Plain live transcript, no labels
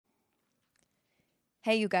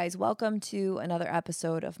Hey, you guys, welcome to another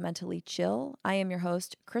episode of Mentally Chill. I am your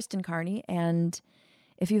host, Kristen Carney, and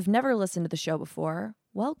if you've never listened to the show before,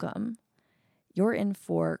 welcome. You're in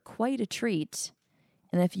for quite a treat.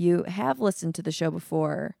 And if you have listened to the show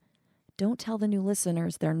before, don't tell the new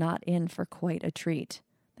listeners they're not in for quite a treat.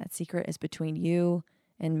 That secret is between you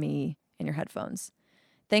and me and your headphones.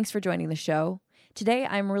 Thanks for joining the show. Today,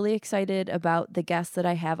 I'm really excited about the guest that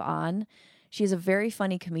I have on. She's a very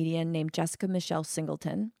funny comedian named Jessica Michelle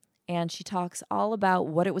Singleton, and she talks all about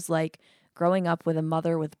what it was like growing up with a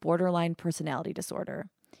mother with borderline personality disorder.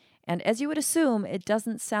 And as you would assume, it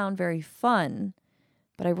doesn't sound very fun,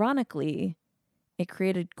 but ironically, it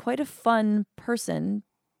created quite a fun person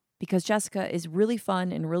because Jessica is really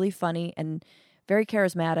fun and really funny and very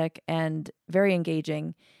charismatic and very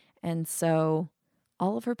engaging. And so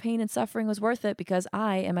all of her pain and suffering was worth it because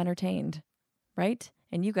I am entertained, right?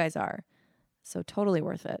 And you guys are. So totally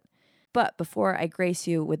worth it. But before I grace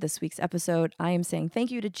you with this week's episode, I am saying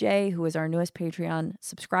thank you to Jay, who is our newest Patreon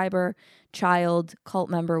subscriber, child, cult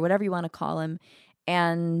member, whatever you want to call him.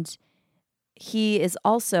 And he is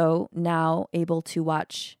also now able to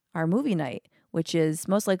watch our movie night, which is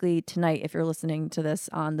most likely tonight if you're listening to this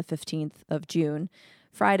on the 15th of June.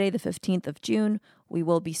 Friday, the 15th of June, we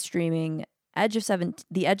will be streaming The Edge of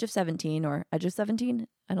 17, or Edge of 17?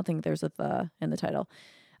 I don't think there's a the in the title.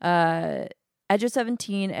 Edge of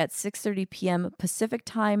 17 at 6:30 p.m. Pacific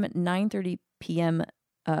time, 9:30 p.m.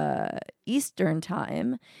 Eastern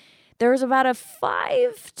time. There's about a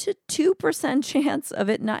 5 to 2% chance of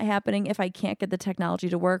it not happening if I can't get the technology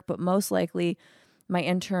to work, but most likely my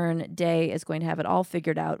intern Day is going to have it all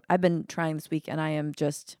figured out. I've been trying this week and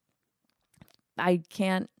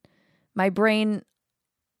my brain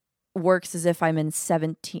works as if I'm in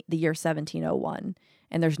the year 1701.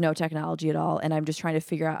 And there's no technology at all. And I'm just trying to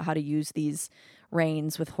figure out how to use these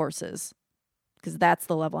reins with horses because that's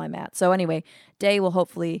the level I'm at. So anyway, Day will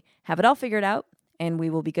hopefully have it all figured out and we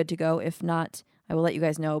will be good to go. If not, I will let you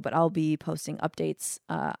guys know, but I'll be posting updates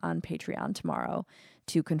on Patreon tomorrow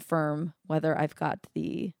to confirm whether I've got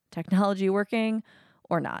the technology working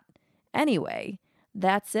or not. Anyway,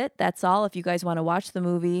 that's it. That's all. If you guys want to watch the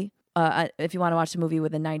movie, if you want to watch the movie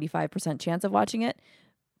with a 95% chance of watching it,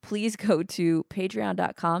 please go to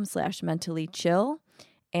patreon.com/mentallychill.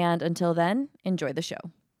 And until then, enjoy the show.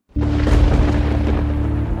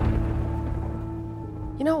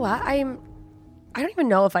 You know what? I don't even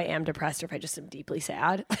know if I am depressed or if I just am deeply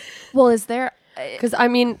sad. Well, is there... Because I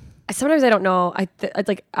mean, sometimes I don't know. I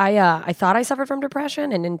thought I suffered from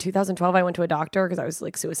depression, and in 2012 I went to a doctor because I was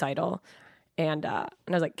like suicidal, and I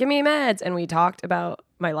was like, "Give me meds," and we talked about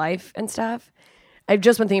my life and stuff. I've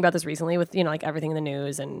just been thinking about this recently with, like everything in the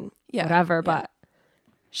news and whatever, but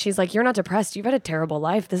she's like, "You're not depressed. You've had a terrible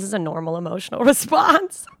life. This is a normal emotional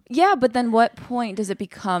response." Yeah, but then what point does it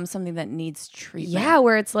become something that needs treatment? Yeah,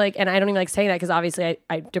 where it's like, and I don't even like saying that because obviously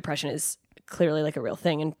depression is clearly like a real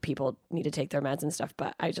thing and people need to take their meds and stuff.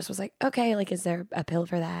 But I just was like, okay, like, is there a pill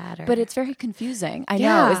for that? Or... But it's very confusing. I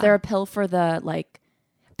know. Is there a pill for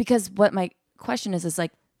because what my question is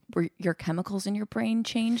like, were your chemicals in your brain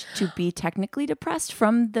changed to be technically depressed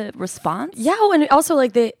from the response? Yeah, and also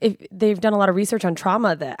like they've done a lot of research on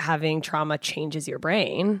trauma that having trauma changes your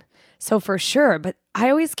brain. So for sure, but I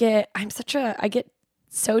get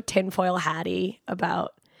so tinfoil hatty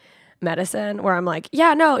about medicine where I'm like,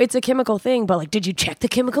 yeah, no, it's a chemical thing, but like, did you check the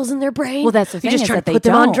chemicals in their brain? Well, that's the thing. You just try to put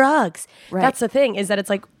them on drugs. Right. That's the thing is that it's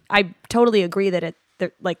like, I totally agree that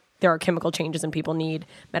there are chemical changes and people need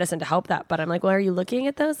medicine to help that. But I'm like, well, are you looking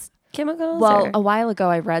at those chemicals? Well, a while ago,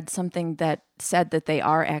 I read something that said that they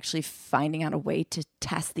are actually finding out a way to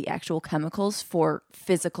test the actual chemicals for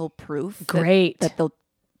physical proof. That the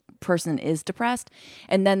person is depressed.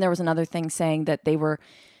 And then there was another thing saying that they were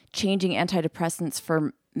changing antidepressants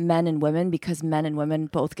for men and women because men and women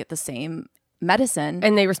both get the same medicine.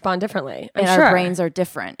 And they respond differently. Our brains are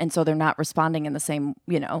different. And so they're not responding in the same,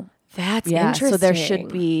 That's interesting. So there should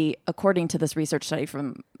be, according to this research study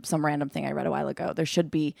from some random thing I read a while ago, there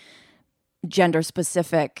should be gender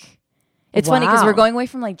specific. It's funny because we're going away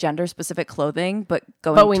from like gender specific clothing, but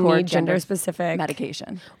we need gender specific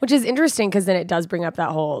medication, which is interesting because then it does bring up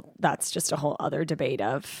that's just a whole other debate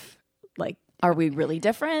of like, are we really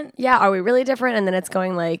different? Yeah, are we really different? And then it's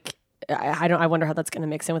going like, I wonder how that's going to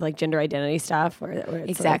mix in with like gender identity stuff, where it's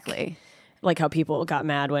exactly like how people got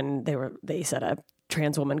mad when they said a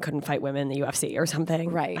trans woman couldn't fight women in the UFC or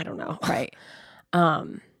something. Right. I don't know. Right.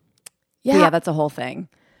 Yeah, that's a whole thing.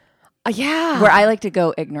 Yeah. Where I like to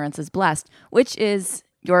go, ignorance is blessed, which is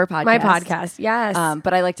your podcast. My podcast, yes.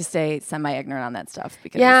 But I like to stay semi-ignorant on that stuff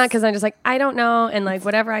because because I'm just like, I don't know. And like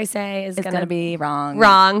whatever I say is it's going to be wrong.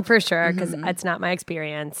 Wrong for sure because it's not my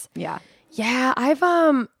experience. Yeah. Yeah,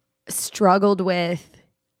 I've struggled with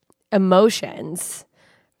emotions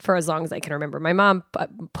for as long as I can remember. My mom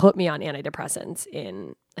put me on antidepressants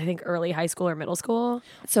in, I think, early high school or middle school.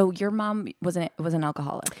 So your mom was an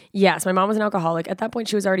alcoholic? Yes, my mom was an alcoholic. At that point,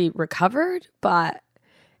 she was already recovered, but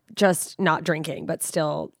just not drinking, but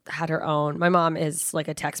still had her own. My mom is like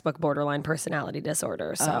a textbook borderline personality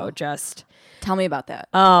disorder. So just tell me about that.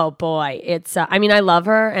 Oh boy, it's. I mean, I love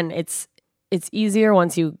her, and it's easier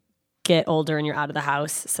once you get older and you're out of the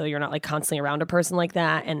house, so you're not like constantly around a person like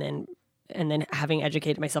that, and then having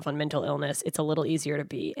educated myself on mental illness, it's a little easier to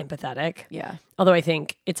be empathetic. Yeah. Although I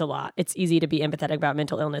think it's easy to be empathetic about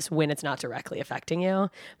mental illness when it's not directly affecting you.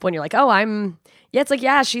 But when you're like, oh, it's like,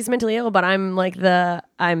 yeah, she's mentally ill, but I'm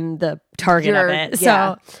the target of it.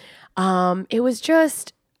 Yeah. So, it was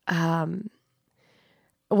just, when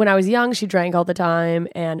I was young, she drank all the time.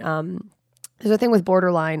 And, there's a thing with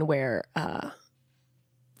borderline where, I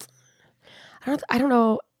don't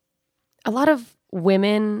know, a lot of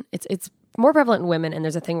women, it's more prevalent in women, and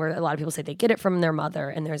there's a thing where a lot of people say they get it from their mother,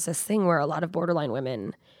 and there's this thing where a lot of borderline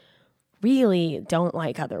women really don't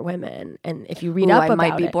like other women. And if you read up about it, I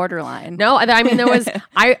might be borderline. No, I mean, there was,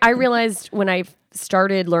 I realized when I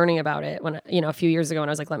started learning about it, when, a few years ago, and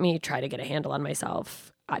I was like, let me try to get a handle on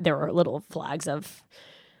myself, there were little flags of,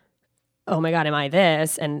 oh my God, am I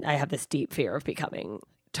this? And I have this deep fear of becoming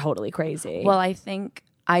totally crazy. Well, I think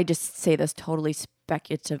I just say this totally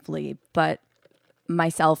speculatively, but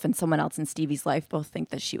myself and someone else in Stevie's life both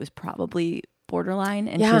think that she was probably borderline,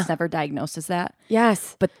 and she was never diagnosed as that.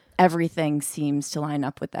 Yes. But everything seems to line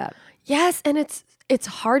up with that. Yes, and it's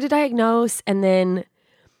hard to diagnose, and then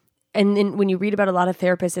when you read about a lot of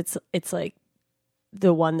therapists, it's like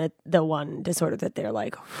the one disorder that they're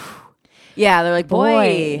like, yeah, they're like,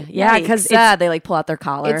 boy, yeah, because they like pull out their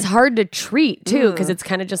collar. It's hard to treat too, because it's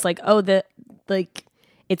kind of just like,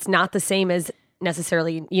 it's not the same as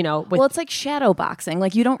necessarily, well, it's like shadow boxing.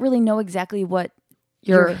 Like you don't really know exactly what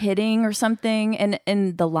you're hitting or something,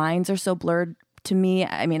 and the lines are so blurred to me.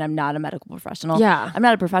 I mean, I'm not a medical professional. Yeah. I'm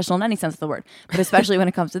not a professional in any sense of the word, but especially when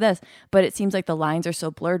it comes to this. But it seems like the lines are so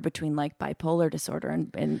blurred between like bipolar disorder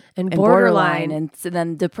and borderline, and so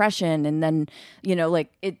then depression, and then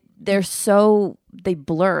they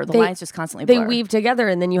blur. The lines just constantly blur. They weave together,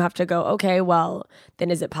 and then you have to go, okay, well, then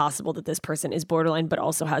is it possible that this person is borderline but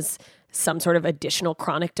also has some sort of additional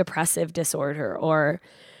chronic depressive disorder? Or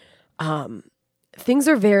things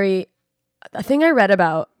are very... A thing I read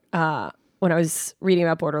about when I was reading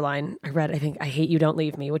about borderline, I think, I Hate You, Don't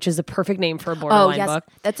Leave Me, which is a perfect name for a borderline book.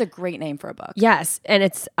 That's a great name for a book. Yes, and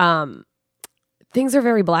it's... things are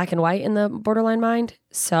very black and white in the borderline mind.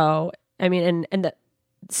 So, I mean,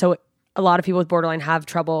 so a lot of people with borderline have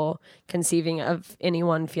trouble conceiving of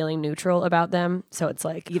anyone feeling neutral about them. So it's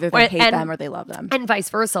like either they hate them or they love them, and vice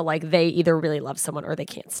versa. Like they either really love someone or they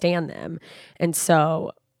can't stand them. And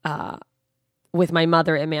so, with my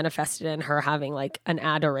mother, it manifested in her having like an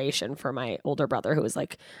adoration for my older brother, who was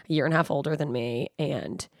like a year and a half older than me,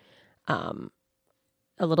 and a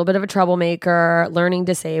little bit of a troublemaker, learning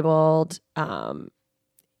disabled.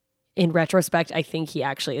 In retrospect, I think he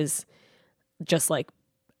actually is just like,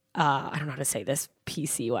 I don't know how to say this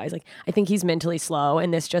PC wise. Like, I think he's mentally slow,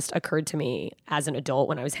 and this just occurred to me as an adult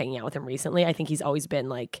when I was hanging out with him recently. I think he's always been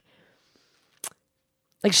like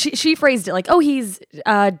she phrased it like, oh, he's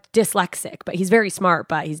dyslexic, but he's very smart,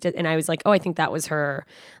 but and I was like, oh, I think that was her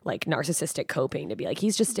like narcissistic coping to be like,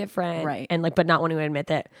 he's just different. Right. And like, but not wanting to admit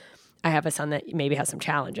that I have a son that maybe has some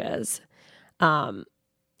challenges. And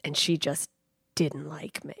she just didn't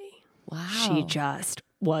like me. Wow. She just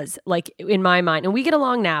was like, in my mind, and we get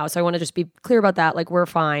along now, so I want to just be clear about that. Like, we're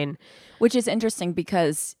fine. Which is interesting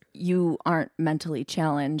because you aren't mentally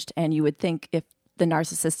challenged, and you would think if the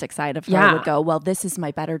narcissistic side of her would go, well, this is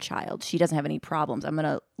my better child. She doesn't have any problems. I'm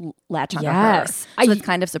going to latch onto her. So it's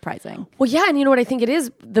kind of surprising. Well, yeah, and you know what I think it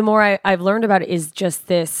is? The more I've learned about it is just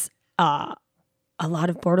this, a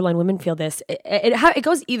lot of borderline women feel this. It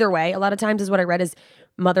goes either way. A lot of times is what I read is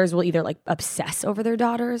mothers will either like obsess over their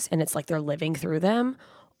daughters, and it's like they're living through them,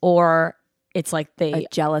 or it's like a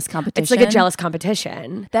jealous competition. It's like a jealous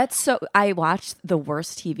competition. That's so. I watch the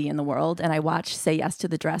worst TV in the world, and I watch Say Yes to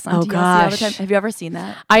the Dress on TLC gosh. all the time. Have you ever seen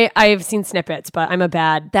that? I've seen snippets, but I'm a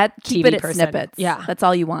bad keep TV it at person. snippets. Yeah, that's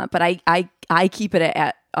all you want. But I keep it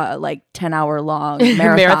at like 10-hour long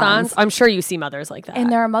marathons. I'm sure you see mothers like that,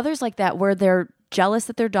 and there are mothers like that where they're jealous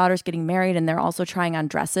that their daughter's getting married and they're also trying on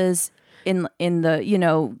dresses in the, you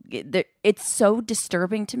know, it's so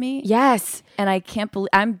disturbing to me. Yes. And I can't believe,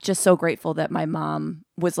 I'm just so grateful that my mom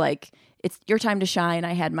was like, it's your time to shine.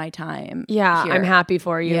 I had my time. Yeah, here. I'm happy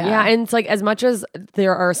for you. Yeah. Yeah. And it's like, as much as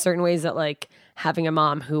there are certain ways that like having a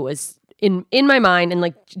mom who was in my mind and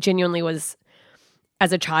like genuinely was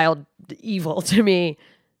as a child evil to me,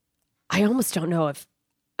 I almost don't know if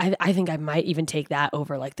I think I might even take that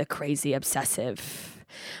over like the crazy obsessive,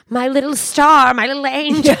 my little star, my little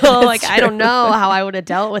angel. Like, I don't know how I would have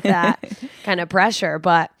dealt with that kind of pressure.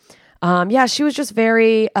 But yeah, she was just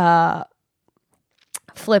very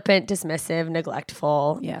flippant, dismissive,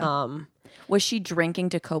 neglectful. Yeah. Was she drinking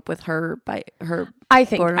to cope with her I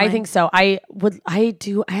think borderline? so. I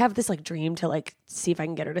have this like dream to like see if I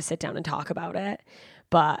can get her to sit down and talk about it.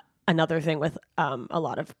 But another thing with a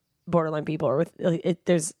lot of borderline people or with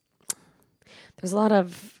there's a lot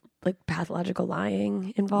of like pathological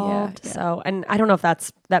lying involved. Yeah. So, and I don't know if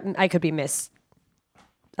that I could be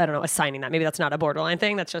assigning that. Maybe that's not a borderline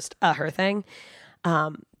thing. That's just a her thing.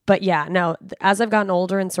 But yeah, no, as I've gotten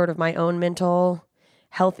older and sort of my own mental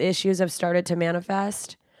health issues have started to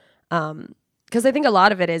manifest. Because I think a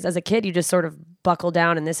lot of it is, as a kid, you just sort of buckle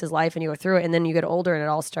down and this is life and you go through it. And then you get older and it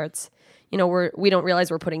all starts, you know, we don't realize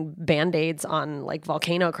we're putting Band-Aids on like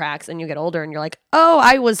volcano cracks, and you get older and you're like, oh,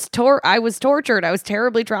 I was tortured. I was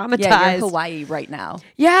terribly traumatized. Yeah, you're Hawaii right now.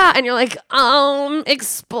 Yeah. And you're like,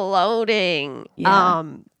 exploding. Yeah.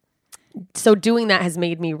 So doing that has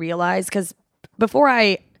made me realize, because before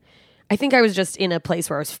I think I was just in a place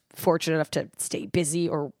where I was fortunate enough to stay busy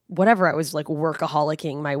or whatever. I was like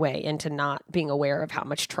workaholicing my way into not being aware of how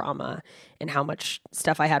much trauma and how much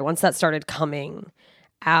stuff I had. Once that started coming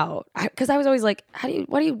out, because I was always like,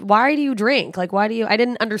 why do you drink? Like, I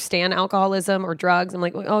didn't understand alcoholism or drugs. I'm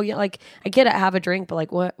like, oh yeah, like I get it, have a drink, but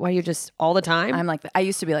like, why are you just all the time? I'm like, I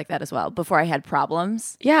used to be like that as well before I had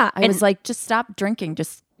problems. Yeah. I was like, just stop drinking.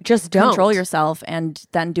 Just don't control yourself and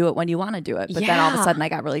then do it when you want to do it. But then all of a Yeah. sudden I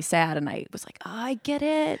got really sad and I was like, oh, I get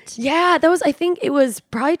it. Yeah, I think it was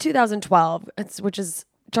probably 2012, which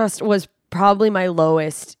was probably my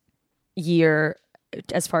lowest year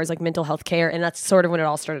as far as like mental health care. And that's sort of when it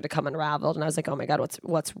all started to come unraveled. And I was like, oh my God,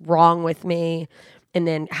 what's wrong with me? And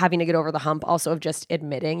then having to get over the hump also of just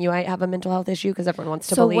admitting you might have a mental health issue, because everyone wants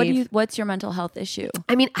to believe. So what's your mental health issue?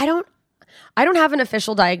 I mean, I don't have an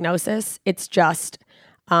official diagnosis. It's just,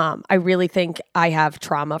 I really think I have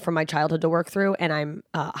trauma from my childhood to work through, and I'm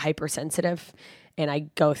hypersensitive, and I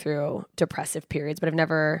go through depressive periods, but I've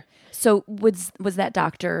never. So was that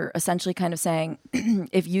doctor essentially kind of saying,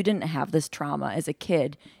 if you didn't have this trauma as a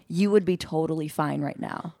kid, you would be totally fine right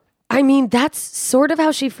now? I mean, that's sort of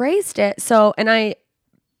how she phrased it. So, and I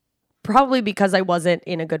probably, because I wasn't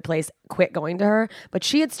in a good place, quit going to her, but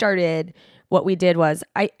she had started. What we did was,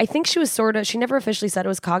 I think she was she never officially said it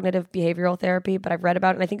was cognitive behavioral therapy, but I've read about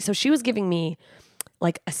it. And I think so she was giving me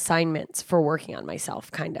like assignments for working on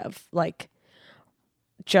myself, kind of like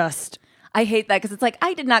just. I hate that because it's like,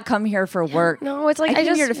 I did not come here for work. No, it's like I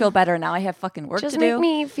came here to feel better. Now I have fucking work to do. Just make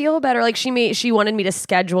me feel better. Like she wanted me to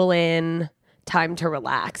schedule in time to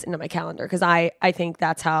relax into my calendar, because I think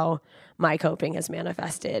that's how my coping has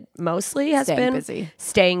manifested mostly, has been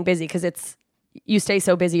staying busy, because you stay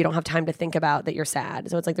so busy, you don't have time to think about that you're sad.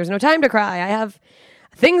 So it's like, there's no time to cry. I have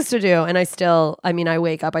things to do. And I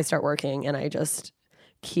wake up, I start working, and I just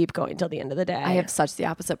keep going till the end of the day. I have such the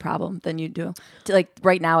opposite problem than you do. Like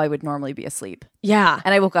right now, I would normally be asleep. Yeah.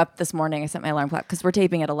 And I woke up this morning, I set my alarm clock because we're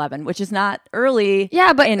taping at 11, which is not early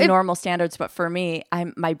but in normal standards. But for me,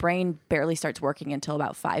 my brain barely starts working until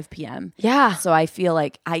about 5 p.m. Yeah. So I feel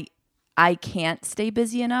like I can't stay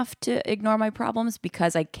busy enough to ignore my problems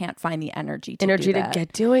because I can't find the energy to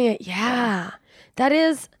get doing it. Yeah. That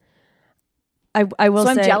is, I will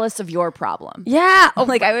say. So I'm jealous of your problem. Yeah. Oh,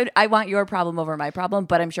 like I want your problem over my problem,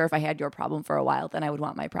 but I'm sure if I had your problem for a while, then I would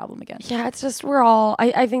want my problem again. Yeah. It's just,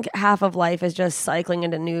 I think half of life is just cycling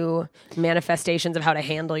into new manifestations of how to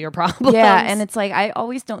handle your problems. Yeah. And it's like, I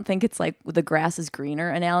always don't think it's like the grass is greener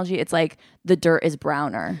analogy. It's like the dirt is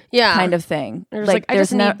browner. Yeah. Kind of thing. Like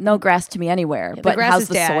there's no grass to me anywhere. Yeah, but how's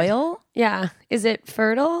the dead. Soil? Yeah. Is it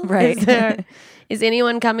fertile? Right. Is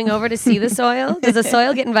anyone coming over to see the soil? Does the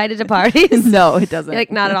soil get invited to parties? No, it doesn't.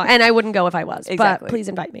 Like, not at all. And I wouldn't go if I was. Exactly. But please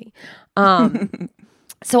invite me.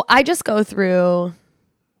 So I just go through.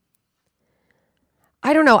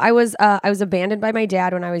 I don't know. I was abandoned by my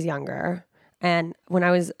dad when I was younger, and when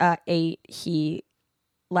I was 8, he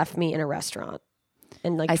left me in a restaurant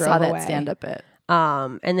and like I drove saw that away. stand up bit.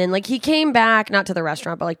 And then like he came back, not to the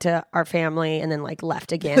restaurant, but like to our family, and then like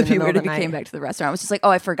left again. It'd be weird if he came back to the restaurant. I was just like, oh,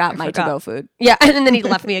 I forgot my to-go food. Yeah, and then he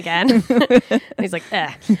left me again. And he's like,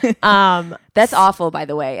 eh. That's awful, by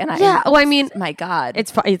the way. And well, I mean, my God,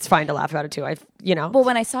 it's fine to laugh about it too. Well,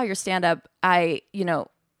 when I saw your stand up, I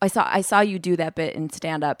saw you do that bit in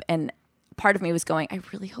stand up, and part of me was going, I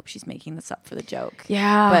really hope she's making this up for the joke.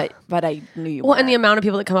 Yeah. But I knew you Well, weren't. and the amount of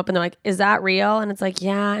people that come up and they're like, is that real? And it's like,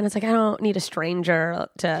 yeah. And it's like, I don't need a stranger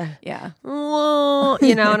to, well,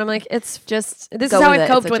 and I'm like, it's just, this is how I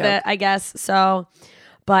coped with it, I guess. So,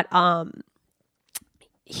 but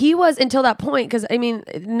he was, until that point, because I mean,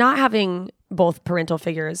 not having both parental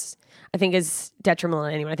figures, I think is detrimental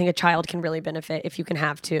to anyone. I think a child can really benefit if you can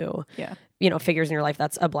have two, figures in your life.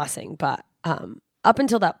 That's a blessing. But, up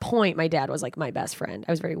until that point, my dad was like my best friend.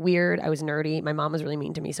 I was very weird. I was nerdy. My mom was really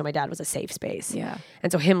mean to me. So my dad was a safe space. Yeah.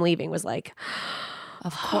 And so him leaving was like,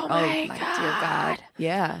 of course. Oh my dear God.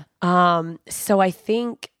 Yeah. So I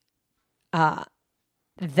think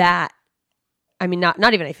that, I mean,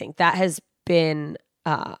 not even I think, that has been,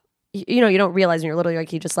 you don't realize when you're little,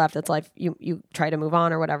 like, you just left. It's life. You try to move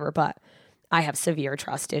on or whatever. But I have severe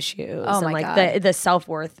trust issues. Oh my God. The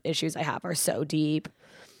self-worth issues I have are so deep.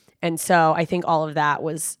 And so I think all of that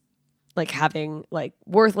was like having like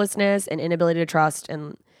worthlessness and inability to trust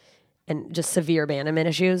and just severe abandonment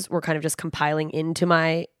issues were kind of just compiling into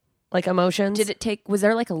my like emotions. Was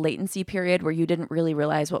there like a latency period where you didn't really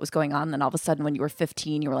realize what was going on? And then all of a sudden when you were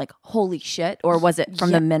 15, you were like, holy shit. Or was it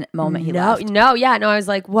from the moment he left? No. I was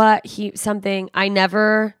like, what? I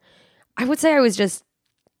would say I was just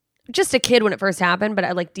a kid when it first happened, but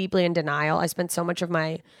I like deeply in denial. I spent so much of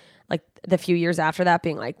my like the few years after that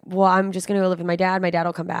being like, well, I'm just going to go live with my dad. My dad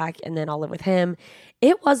will come back and then I'll live with him.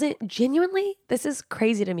 It wasn't genuinely, this is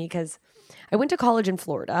crazy to me because I went to college in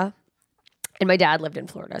Florida and my dad lived in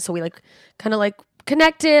Florida. So we like kind of like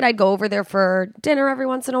connected. I'd go over there for dinner every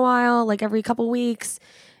once in a while, like every couple weeks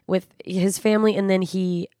with his family. And then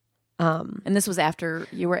he, and this was after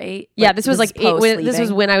you were 8? Yeah, this was like 8. This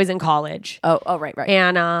was when I was in college. Oh, right.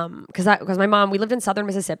 And because my mom, we lived in southern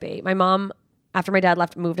Mississippi. My mom, after my dad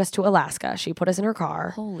left, moved us to Alaska. She put us in her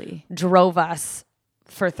car. Drove us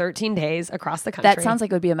for 13 days across the country. That sounds like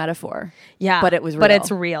it would be a metaphor. Yeah. But it was real. But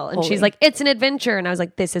it's real. And she's like, it's an adventure. And I was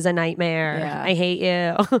like, this is a nightmare. Yeah. I hate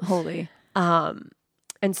you. Holy. And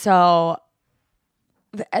so,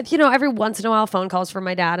 every once in a while, phone calls from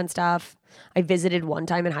my dad and stuff. I visited one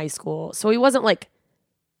time in high school. So he wasn't like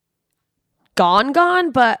gone,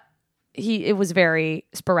 but it was very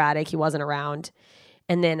sporadic. He wasn't around.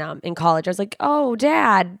 And then in college, I was like, oh,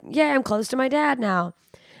 Dad. Yeah, I'm close to my dad now.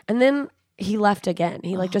 And then he left again.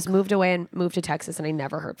 He just moved away and moved to Texas, and I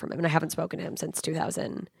never heard from him. And I haven't spoken to him since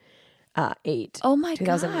 2008. Oh, my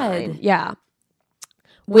 2009. God. Yeah.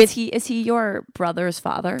 Is he your brother's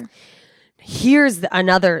father? Here's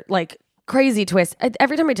another like crazy twist.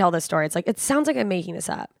 Every time I tell this story, it's like, it sounds like I'm making this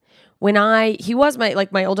up. He was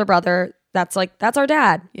my older brother. That's our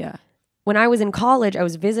dad. Yeah. When I was in college, I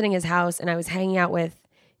was visiting his house and I was hanging out with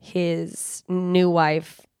his new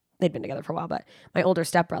wife. They'd been together for a while, but my older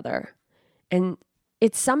stepbrother. And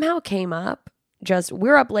it somehow came up,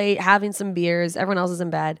 we're up late having some beers. Everyone else is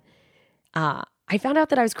in bed. I found out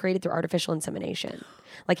that I was created through artificial insemination.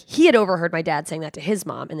 Like, he had overheard my dad saying that to his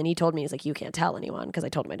mom. And then he told me, he's like, you can't tell anyone, because I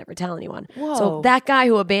told him I'd never tell anyone. Whoa. So that guy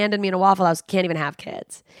who abandoned me in a Waffle House can't even have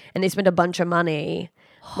kids. And they spent a bunch of money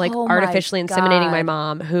artificially inseminating my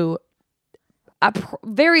mom, who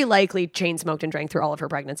very likely chain smoked and drank through all of her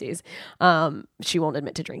pregnancies. She won't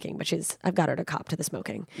admit to drinking, but I've got her to cop to the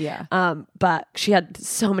smoking. Yeah. But she had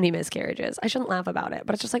so many miscarriages. I shouldn't laugh about it,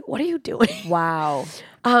 but it's just like, what are you doing? Wow.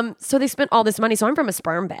 So they spent all this money. So I'm from a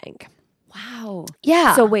sperm bank. Wow.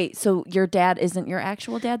 Yeah. So wait, so your dad isn't your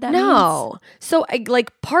actual dad? No. So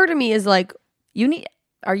part of me is like,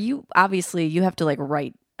 obviously you have to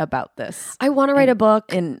write about this. I want to write a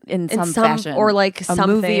book in some fashion, or like a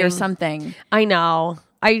movie or something. I know.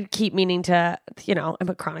 I keep meaning to, I'm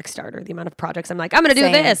a chronic starter. The amount of projects I'm like, I'm going to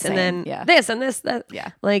do this and then this and this. That.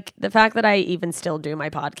 Yeah. Like the fact that I even still do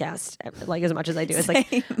my podcast, like as much as I do, it's like,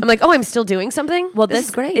 I'm like, oh, I'm still doing something. Well, this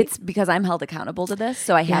is great. It's because I'm held accountable to this.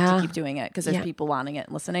 So I have to keep doing it because there's people wanting it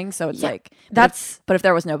and listening. So it's but if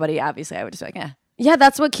there was nobody, obviously I would just be like, eh. Yeah.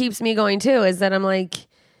 That's what keeps me going too, is that I'm like,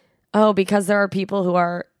 oh, because there are people who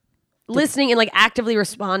are listening and actively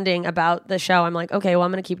responding about the show. I'm like, okay, well,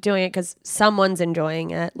 I'm going to keep doing it because someone's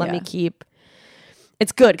enjoying it. Let me keep.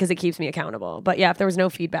 It's good because it keeps me accountable. But yeah, if there was no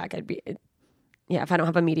feedback, if I don't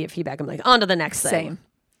have immediate feedback, I'm like, on to the next thing. Same.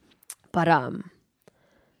 But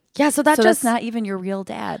Yeah, so that So just that's not even your real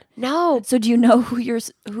dad. no. So do you know who your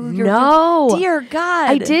No. Dear God.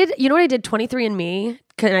 I did. You know what I did? 23andMe,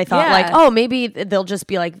 and I thought Yeah. like, oh, maybe they'll just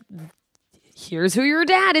be like, here's who your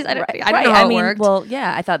dad is. I don't know how it worked. Well,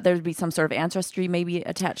 yeah, I thought there'd be some sort of ancestry maybe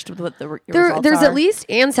attached with what the results There's are. at least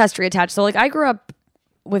ancestry attached. So like, I grew up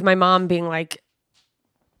with my mom being like,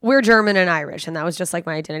 we're German and Irish, and that was just like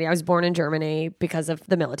my identity. I was born in Germany because of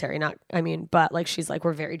the military. But like, she's like,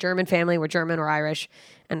 we're very German family. We're German or Irish,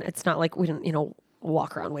 and it's not like we didn't,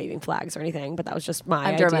 walk around waving flags or anything. But that was just my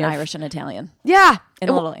I'm idea German, of- Irish, and Italian. Yeah, And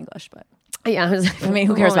a little English, but yeah. I mean,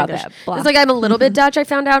 who cares about that? Blah. It's like I'm a little bit Dutch. I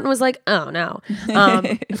found out and was like, oh no,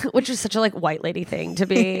 which is such a like white lady thing to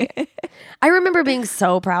be. I remember being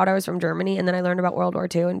so proud I was from Germany, and then I learned about World War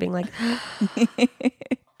II and being like,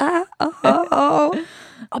 Oh,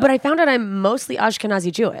 but I found out I'm mostly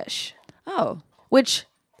Ashkenazi Jewish, Oh. which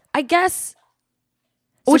I guess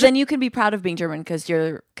So then you can be proud of being German because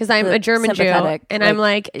I'm a German Jew, sympathetic, and I'm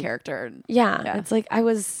like, character. yeah, it's like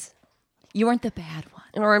You weren't the bad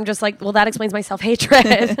one. or I'm just like, well, that explains my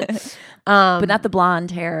self-hatred. But not the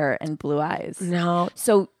blonde hair and blue eyes. No.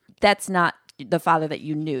 So that's not the father that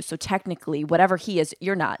you knew. So technically, whatever he is,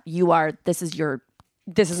 you're not. You are. This is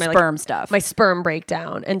my sperm stuff. My sperm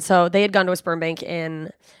breakdown. And so they had gone to a sperm bank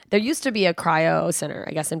there used to be a cryo center,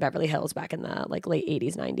 I guess, in Beverly Hills back in the like late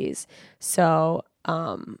 80s, 90s. So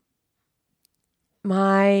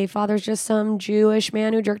my father's just some Jewish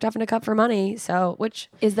man who jerked off in a cup for money. So, which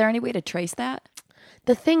Is there any way to trace that?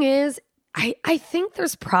 the thing is, I think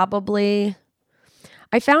there's probably,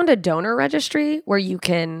 I found a donor registry where you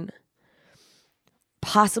can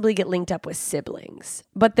possibly get linked up with siblings,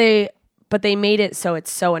 but they made it so it's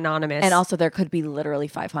so anonymous. And also, there could be literally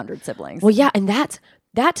 500 siblings. Well, yeah, and that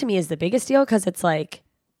to me is the biggest deal because it's like,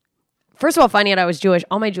 first of all, finding out I was Jewish,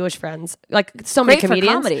 all my Jewish friends, like so many Great for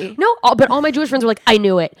comedians. comedy. No, but all my Jewish friends were like, I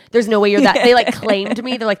knew it. There's no way you're that. They like claimed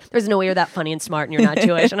me. They're like, there's no way you're that funny and smart and you're not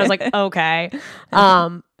Jewish. And I was like, okay.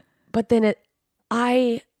 But then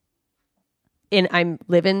I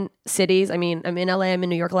live in cities. I mean, I'm in LA, I'm in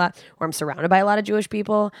New York a lot, where I'm surrounded by a lot of Jewish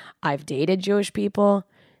people. I've dated Jewish people.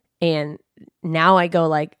 And now I go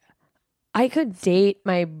like, I could date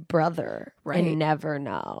my brother and never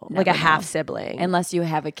know. Like a half sibling. Unless you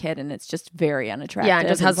have a kid and it's just very unattractive. Yeah, it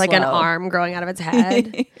just has and like an slow. arm growing out of its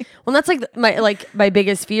head. Well, that's like my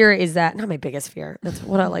biggest fear is that, not my biggest fear. That's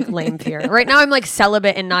what a like lame fear. Right now I'm like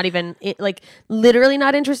celibate and not even like literally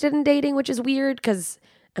not interested in dating, which is weird because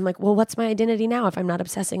I'm like, well, what's my identity now if I'm not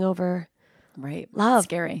obsessing over Right. love?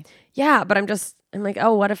 Scary. Yeah, but I'm like,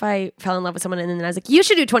 oh, what if I fell in love with someone and then I was like, you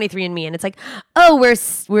should do 23andMe, and it's like, oh,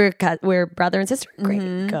 we're brother and sister.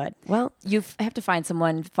 Great, good. Well, You have to find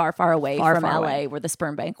someone far, far away from far LA away. where the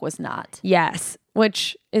sperm bank was not. yes,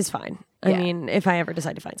 which is fine. I Yeah. mean, if I ever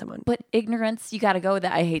decide to find someone. But ignorance, you got to go with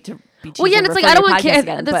that. I hate to be cheesy. Well, yeah, and it's like I don't want kids.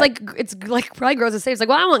 Again, That's like it's like probably grows to say it's like,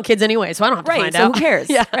 well, I don't want kids anyway, so I don't have to right. find So out. who cares?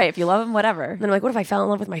 Yeah. Right. If you love them, whatever. And then I'm like, what if I fell in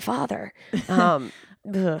love with my father?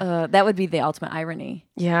 That would be the ultimate irony.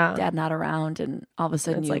 Yeah, Dad not around, and all of a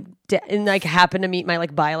sudden it's you. like and like happen to meet my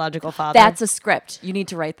like biological father. That's a script. You need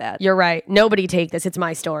to write that. You're right. Nobody take this. It's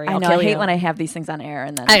my story. I I'll know. kill I hate you. when I have these things on air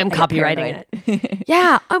and then I am get copywriting paranoid. it.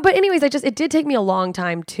 Yeah, but anyways, it did take me a long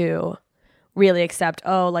time to really accept.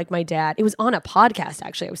 Oh, like my dad. It was on a podcast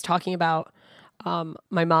actually. I was talking about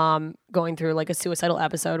my mom going through like a suicidal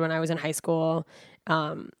episode when I was in high school.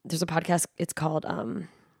 There's a podcast. It's called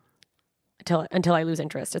Until I Lose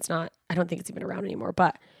Interest. It's not. I don't think it's even around anymore.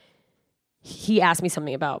 But he asked me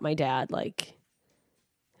something about my dad. Like,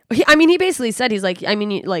 he basically said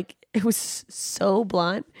it was so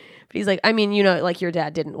blunt. But he's like, like your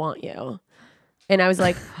dad didn't want you, and I was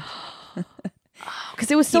like, because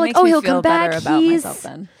it was still He like, makes oh, me he'll feel come back. better about myself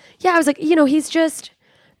then. Yeah, I was like, he's just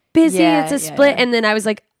busy. Yeah, it's a yeah, split, yeah. and then I was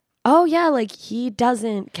like, oh yeah, like he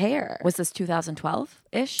doesn't care. Was this 2012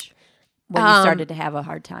 ish when you started to have a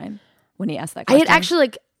hard time when he asked that I question? had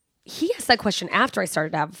actually he asked that question after I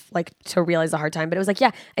started to have to realize the hard time, but it was like,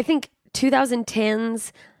 yeah, I think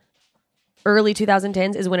 2010s, early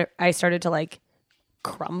 2010s is when I started to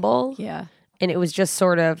crumble. Yeah. And it was just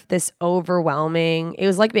sort of this overwhelming, it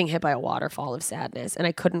was like being hit by a waterfall of sadness. And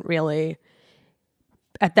I couldn't really,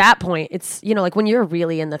 at that point, it's, when you're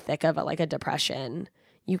really in the thick of a depression,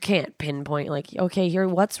 you can't pinpoint okay,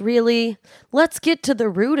 let's get to the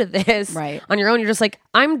root of this. Right. On your own, you're just like,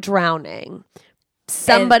 I'm drowning.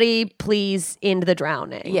 Somebody please end the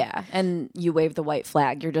drowning. Yeah. And you wave the white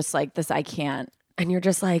flag. You're just like, this, I can't. And you're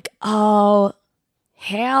just like, oh,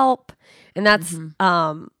 help. And that's,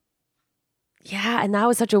 yeah. And that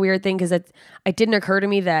was such a weird thing because it didn't occur to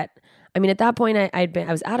me that, at that point I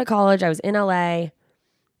was out of college. I was in LA.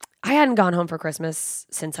 I hadn't gone home for Christmas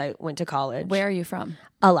since I went to college. Where are you from?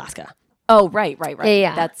 Alaska. Oh, right.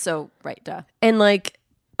 Yeah. That's so right. Duh. And like,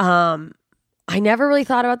 I never really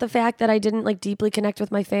thought about the fact that I didn't like deeply connect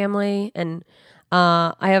with my family. And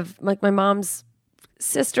I have like my mom's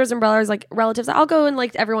sisters and brothers, like relatives. I'll go and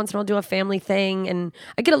like every once in a while do a family thing, and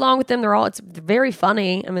I get along with them. It's very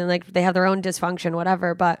funny. I mean, like they have their own dysfunction,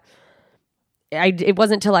 whatever. But it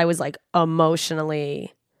wasn't until I was like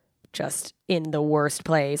emotionally just in the worst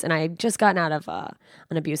place, and I had just gotten out of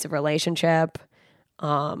an abusive relationship,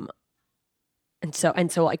 and so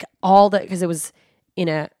like all that, because it was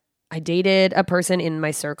I dated a person in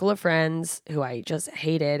my circle of friends who I just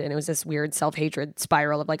hated. And it was this weird self-hatred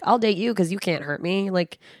spiral of like, I'll date you because you can't hurt me.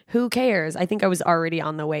 Like, who cares? I think I was already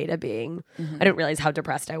on the way to being, I didn't realize how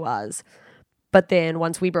depressed I was. But then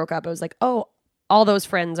once we broke up, I was like, oh, all those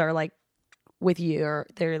friends are like with you. Or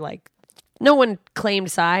they're like, no one claimed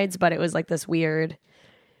sides, but it was like this weird,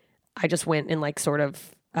 I just went and like sort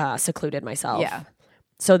of secluded myself. Yeah.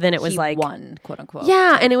 So then it was He like, won, quote unquote.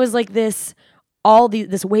 yeah. And it was like this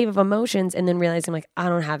wave of emotions, and then realizing like I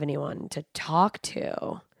don't have anyone to talk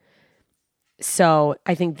to. So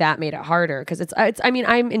I think that made it harder, because I mean,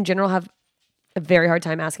 I'm in general have a very hard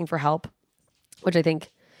time asking for help, which I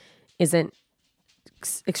think isn't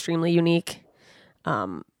extremely unique.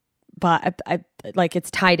 But I like it's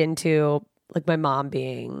tied into like my mom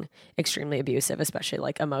being extremely abusive, especially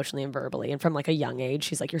like emotionally and verbally. And from like a young age,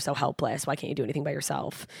 she's like, you're so helpless. Why can't you do anything by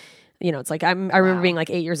yourself? You know, it's like I remember being like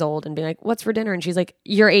 8 years old and being like, what's for dinner? And she's like,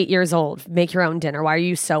 you're 8 years old. Make your own dinner. Why are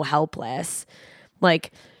you so helpless?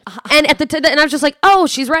 Like, and and I was just like, oh,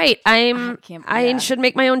 she's right. I should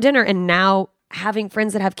make my own dinner. And now having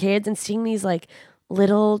friends that have kids and seeing these like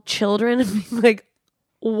little children and being like,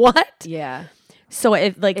 what? Yeah. So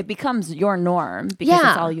it becomes your norm because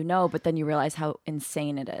it's all you know, but then you realize how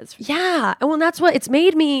insane it is. Yeah. Well, that's what it's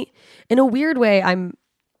made me. In a weird way, I'm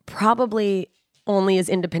probably only as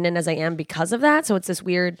independent as I am because of that. So it's this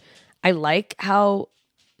weird, I like how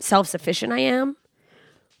self-sufficient I am.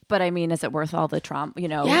 But I mean, is it worth all the trauma? You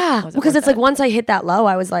know? Yeah. Because it's like once I hit that low,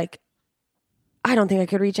 I was like, I don't think I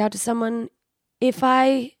could reach out to someone if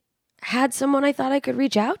I had someone I thought I could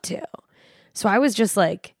reach out to. So I was just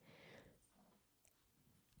like,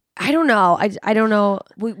 I don't know. I don't know.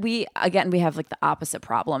 We have like the opposite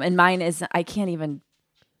problem. And mine is, I can't even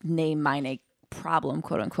name mine a problem,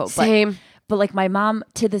 quote unquote. Same. But like my mom,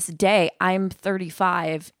 to this day, I'm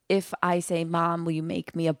 35. If I say, Mom, will you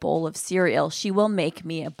make me a bowl of cereal? She will make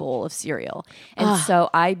me a bowl of cereal. And so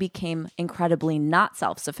I became incredibly not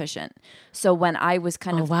self-sufficient. So when I was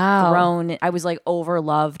kind of thrown, I was like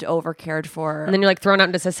over-loved, over-cared for. And then you're like thrown out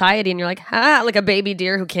into society and you're like, like a baby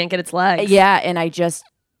deer who can't get its legs. Yeah. And I just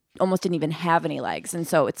almost didn't even have any legs. And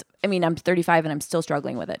so I'm 35 and I'm still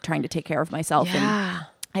struggling with it, trying to take care of myself. Yeah. And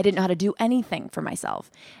I didn't know how to do anything for myself.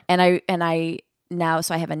 And I now,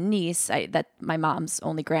 so I have a niece that my mom's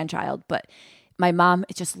only grandchild, but my mom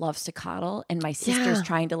just loves to coddle, and my sister's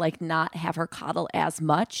trying to like not have her coddle as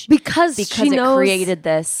much because she knows, created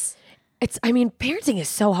this. Parenting is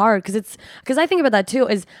so hard because I think about that too.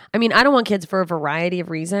 I don't want kids for a variety of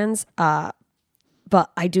reasons, but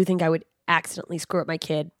I do think I would accidentally screw up my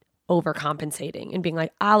kid overcompensating and being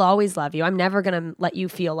like, I'll always love you. I'm never going to let you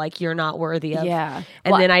feel like you're not worthy of. Yeah.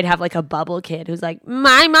 And then I'd have like a bubble kid who's like,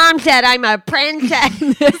 my mom said I'm a princess.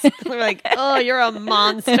 We're like, oh, you're a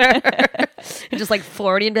monster. And just like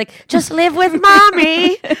 40 and be like, just live with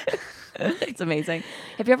mommy. It's amazing.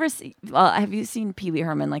 Have you seen Pee Wee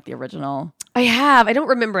Herman, like the original? I have. I don't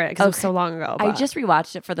remember it because it was so long ago. I just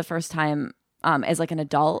rewatched it for the first time as like an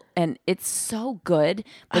adult, and it's so good.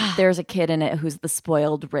 But there's a kid in it who's the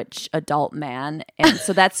spoiled rich adult man, and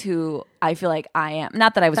so that's who I feel like I am.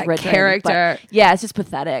 Not that I was that rich character. But yeah, it's just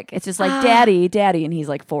pathetic. It's just like daddy, and he's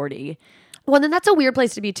like 40. Well, then that's a weird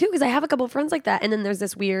place to be too, because I have a couple of friends like that, and then there's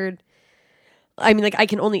this weird. I mean, like I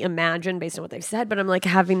can only imagine based on what they've said, but I'm like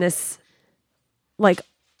having this, like,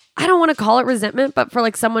 I don't want to call it resentment, but for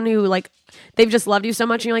like someone who like they've just loved you so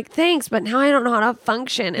much and you're like, thanks, but now I don't know how to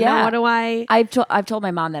function. And now what do I? I've told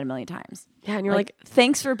my mom that a million times. Yeah, and you're like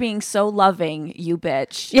thanks for being so loving, you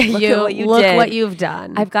bitch. Yeah, look what you've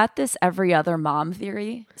done. I've got this every other mom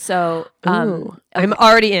theory. So I'm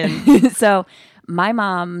already in. So my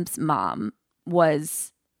mom's mom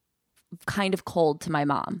was kind of cold to my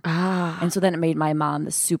mom. And so then it made my mom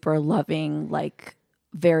the super loving, like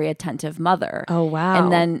very attentive mother. Oh, wow.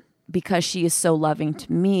 And then because she is so loving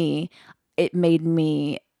to me, it made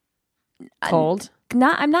me cold.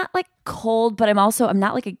 I'm not like cold, but I'm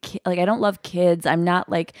not like a kid. Like I don't love kids. I'm not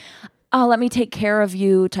like, oh, let me take care of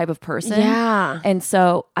you type of person. Yeah. And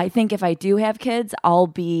so I think if I do have kids, I'll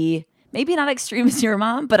be maybe not extreme as your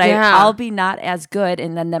mom, but Yeah. I'll be not as good,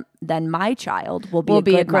 and then my child will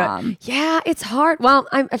be a good mom. Yeah, it's hard. Well,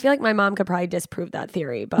 I feel like my mom could probably disprove that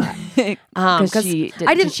theory, but Because 'cause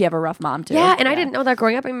did she have a rough mom too? yeah, and I didn't know that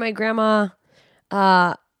growing up. I mean, my grandma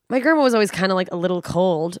was always kind of like a little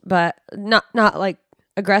cold, but not like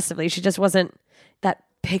aggressively. She just wasn't that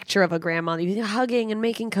picture of a grandma, hugging and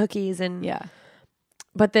making cookies and Yeah.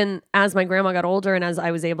 But then as my grandma got older and as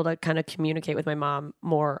I was able to kind of communicate with my mom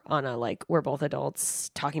more on a like we're both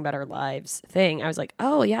adults talking about our lives thing, I was like,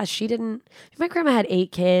 oh yeah, my grandma had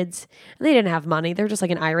 8 kids and they didn't have money. They're just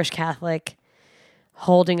like an Irish Catholic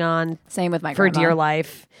holding on Same with my for grandma. dear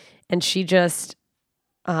life. And she just,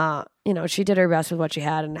 she did her best with what she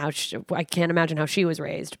had and I can't imagine how she was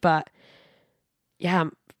raised. But yeah,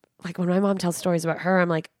 like when my mom tells stories about her, I'm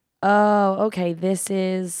like, oh, okay, this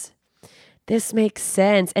makes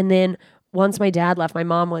sense. And then once my dad left, my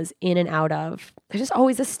mom was in and out of, there's just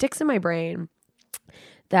always this sticks in my brain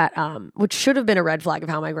that, which should have been a red flag of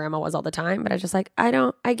how my grandma was all the time. But I was just like,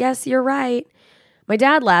 I guess you're right. My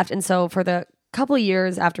dad left. And so for the couple of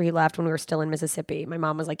years after he left, when we were still in Mississippi, my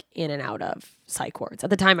mom was like in and out of psych wards. At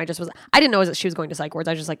the time, I didn't know that she was going to psych wards.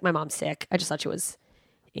 I was just like, my mom's sick. I just thought she was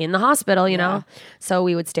in the hospital, you know? So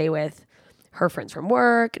we would stay with her friends from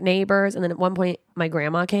work, neighbors. And then at one point, my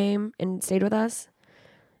grandma came and stayed with us.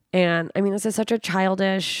 And I mean, this is such a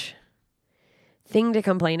childish thing to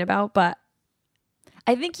complain about, but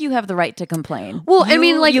I think you have the right to complain. Well, I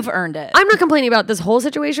mean, like, you've earned it. I'm not complaining about this whole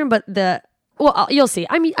situation, but you'll see.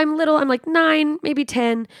 I mean, I'm little. I'm like 9, maybe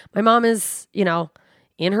 10. My mom is,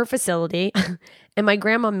 in her facility. And my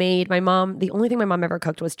grandma the only thing my mom ever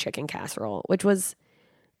cooked was chicken casserole, which was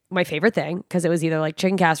my favorite thing because it was either like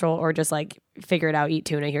chicken casserole or just like figure it out, eat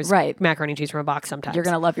tuna. Here's macaroni and cheese from a box sometimes. You're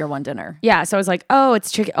going to love your one dinner. Yeah. So I was like, oh,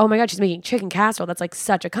 it's chicken. Oh my God, she's making chicken casserole. That's like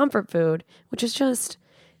such a comfort food, which is just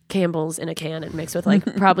Campbell's in a can and mixed with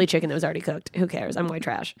like probably chicken that was already cooked. Who cares? I'm white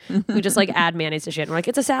trash. We just like add mayonnaise to shit. And we're like,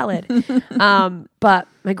 it's a salad. But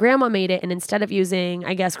my grandma made it, and instead of using,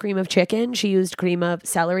 I guess, cream of chicken, she used cream of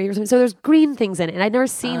celery or something. So there's green things in it, and I'd never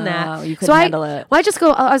seen that. You couldn't handle it. Well, I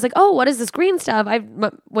was like, oh, what is this green stuff?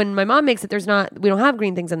 When my mom makes it, we don't have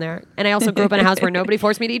green things in there. And I also grew up in a house where nobody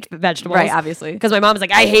forced me to eat vegetables, Right, obviously, because my mom was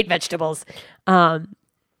like, I hate vegetables. I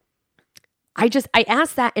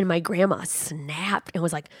asked that, and my grandma snapped and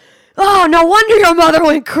was like, oh, no wonder your mother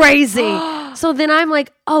went crazy. So then I'm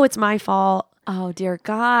like, oh, it's my fault. Oh, dear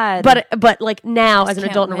God. But like now as an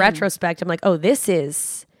can't adult in win. retrospect, I'm like, oh, this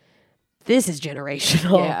is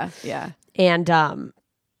generational. Yeah. And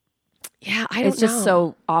yeah, I don't know. It's just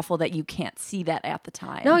so awful that you can't see that at the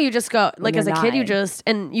time. No, you just go like as a you're kid, you 9. just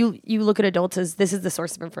and you look at adults as this is the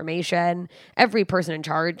source of information. Every person in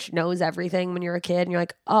charge knows everything when you're a kid, and you're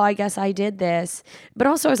like, oh, I guess I did this. But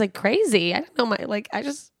also, I was like crazy. I don't know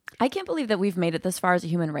I can't believe that we've made it this far as a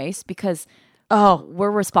human race because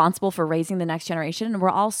we're responsible for raising the next generation, and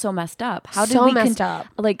we're all so messed up. How did we messed up?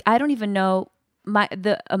 Like, I don't even know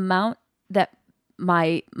the amount that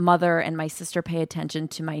my mother and my sister pay attention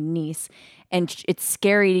to my niece, and it's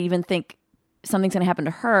scary to even think something's going to happen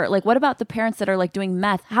to her. Like, what about the parents that are like doing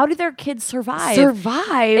meth? How do their kids survive?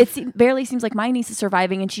 It barely seems like my niece is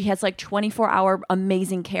surviving, and she has like 24-hour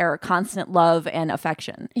amazing care, constant love and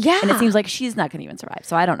affection. Yeah. And it seems like she's not going to even survive.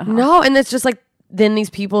 So I don't know how. No, and it's just like then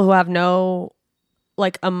these people who have no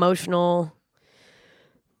like emotional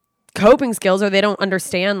coping skills, or they don't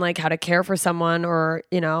understand like how to care for someone, or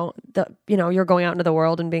you're going out into the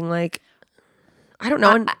world and being like, I don't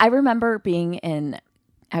know. I remember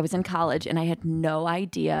I was in college, and I had no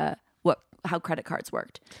idea how credit cards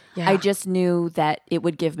worked. Yeah. I just knew that it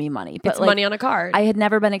would give me money. But it's money on a card. I had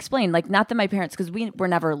never been explained. Like, not that my parents, because we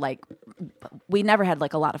never had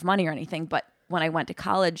like a lot of money or anything. But when I went to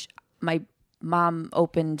college, my mom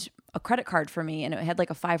opened a credit card for me, and it had like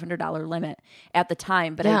a $500 limit at the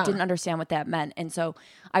time, but I didn't understand what that meant. And so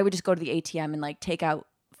I would just go to the ATM and like take out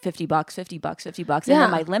 $50, $50, $50. And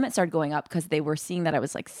then my limit started going up because they were seeing that I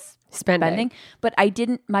was like spending. But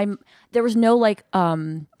there was no like,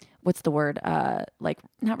 what's the word? Like,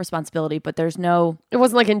 not responsibility, but it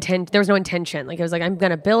wasn't like intent. There was no intention. Like, it was like, I'm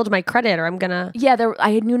going to build my credit, or I'm going to. Yeah,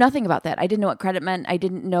 I knew nothing about that. I didn't know what credit meant. I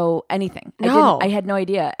didn't know anything. No. I had no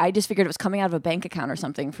idea. I just figured it was coming out of a bank account or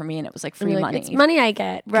something for me, and it was like free money. It's money I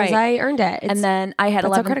get because I earned it. And then I had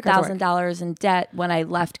 $11,000 in debt when I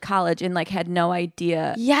left college, and like had no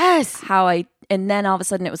idea. Yes. And then all of a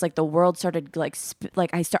sudden it was like the world started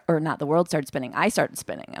not the world started spinning. I started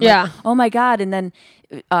spinning. I'm yeah. like, oh my God. And then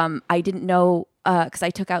I didn't know because I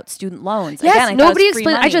took out student loans. Yes, Again, I thought it nobody was free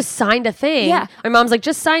explained. I money. just signed a thing. Yeah. My mom's like,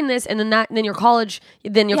 just sign this, and then your college,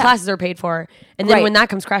 then your Yeah. classes are paid for, and then Right. when that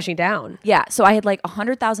comes crashing down, Yeah, so I had like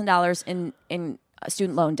 $100,000 in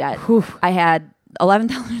student loan debt. I had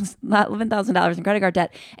 $11,000 in credit card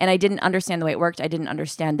debt, and I didn't understand the way it worked. I didn't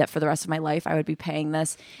understand that for the rest of my life I would be paying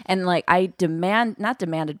this, and like I not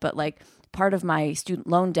demanded, but like part of my student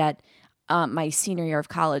loan debt. My senior year of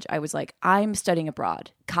college, I was like, I'm studying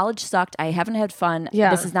abroad. College sucked. I haven't had fun. Yeah.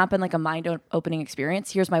 This has not been like a mind-opening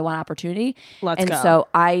experience. Here's my one opportunity. Let's go.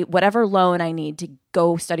 So whatever loan I need to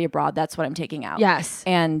go study abroad, that's what I'm taking out. Yes.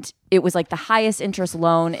 And it was like the highest interest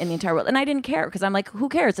loan in the entire world. And I didn't care because I'm like, who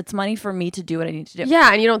cares? It's money for me to do what I need to do.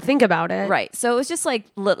 yeah, and you don't think about it, Right. So it was just like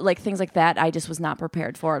things like that I just was not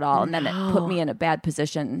prepared for at all. And then it put me in a bad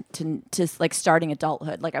position to like starting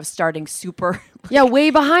adulthood. Like I was starting super Yeah, way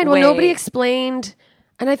behind. Well, Way- nobody explained,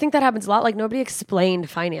 and I think that happens a lot. Like nobody explained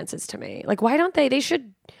finances to me. Like, why don't they? They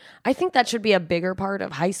should. I think that should be a bigger part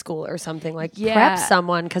of high school or something. Like Yeah. prep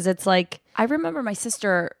someone because it's like. I remember my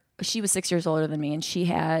sister, she was 6 years older than me, and she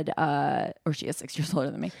had, or she is 6 years older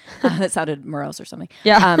than me. That sounded morose or something.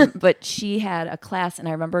 Yeah. But she had a class, and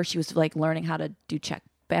I remember she was like learning how to do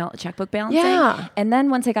checkbook balancing. Yeah. And then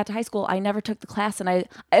once I got to high school, I never took the class, and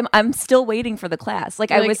I'm still waiting for the class. Like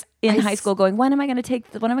I Like, was in high school going, when am I going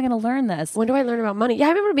to learn this? When do I learn about money? Yeah, I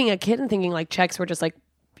remember being a kid and thinking like checks were just like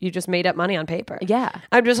you just made up money on paper. Yeah.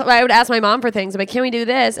 I would ask my mom for things. I'm like, can we do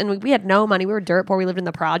this? And we had no money. We were dirt poor. We lived in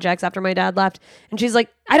the projects after my dad left. And she's like,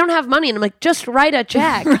 I don't have money. And I'm like, just write a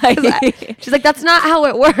check. Right. She's like, that's not how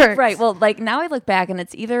it works. Right. Well, like now I look back, and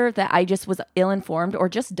it's either that I just was ill-informed or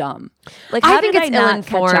just dumb. Like I how think did it's I not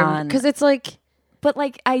catch ill-informed on? because it's like, But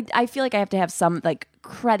like I feel like I have to have some like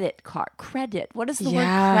credit card. Credit. What does the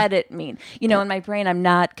Yeah. word credit mean? You know, in my brain I'm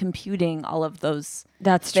not computing all of those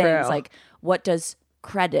that's things. true. Like what does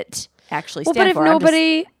credit actually Well, stand but if for? I'm just-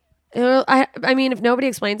 nobody, I mean, if nobody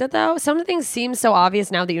explains it though, some things seem so obvious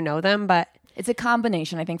now that you know them, but it's a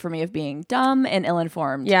combination, I think, for me of being dumb and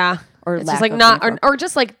ill-informed. yeah, Or it's lack just like of not, info. or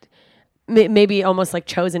just like maybe almost like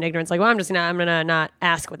chosen ignorance. Like, well, I'm gonna not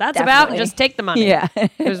ask what that's about and Definitely. just take the money. Yeah.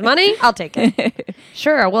 There's money, I'll take it.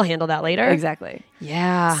 Sure, we'll handle that later. Exactly.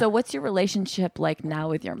 Yeah. So what's your relationship like now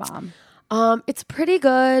with your mom? It's pretty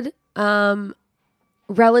good.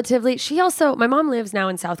 Relatively. My mom lives now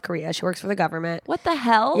in South Korea. She works for the government. What the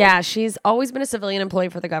hell? Yeah, she's always been a civilian employee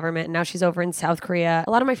for the government, and now she's over in South Korea.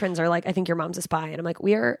 A lot of my friends are like, I think your mom's a spy. And I'm like,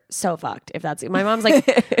 we are so fucked if that's... My mom's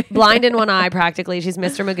like blind in one eye practically. She's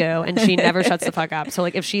Mr. Magoo, and she never shuts the fuck up. So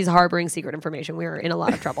like if she's harboring secret information, we are in a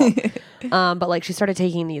lot of trouble. But like she started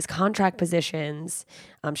taking these contract positions.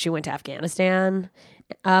 She went to Afghanistan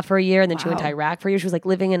for a year, and then she went to Wow. Iraq for a year. She was like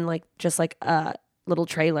living in like just like a little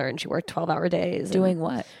trailer, and she worked 12-hour days. and- Doing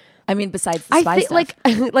what? I mean, besides the spy I think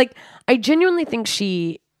stuff. like I genuinely think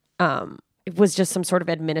she was just some sort of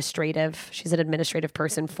administrative. She's an administrative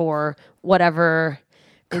person for whatever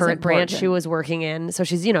Is current branch she important. was working in. So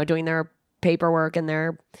she's doing their paperwork and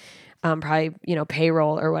their probably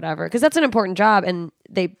payroll or whatever, because that's an important job, and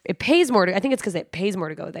it pays more to. I think it's because it pays more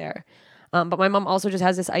to go there. But my mom also just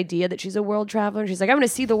has this idea that she's a world traveler. She's like, I'm going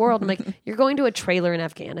to see the world. I'm like, you're going to a trailer in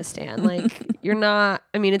Afghanistan. Like, you're not,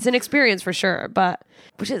 I mean, it's an experience for sure, but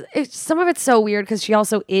some of it's so weird because she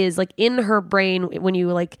also is like in her brain when you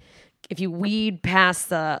like, if you weed past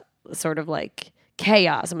the sort of like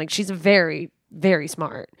chaos, I'm like, she's very, very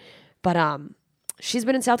smart. But she's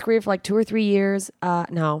been in South Korea for like 2 or 3 years.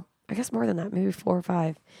 No, I guess more than that, maybe 4 or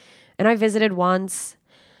 5. And I visited once.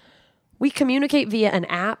 We communicate via an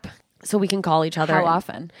app. So we can call each other. How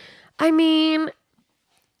often? I mean,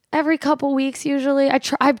 every couple weeks usually.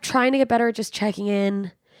 I'm trying to get better at just checking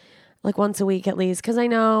in, like once a week at least, because I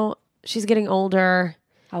know she's getting older.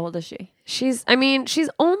 How old is she? She's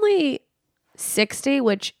only 60,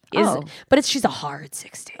 which is, Oh. but she's a hard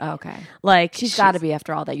 60. Okay. Like She's got to be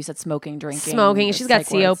after all that. You said smoking, drinking. smoking. the She's got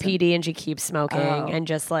psych words COPD and she keeps smoking Oh. and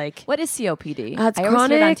just like. What is COPD? It's I always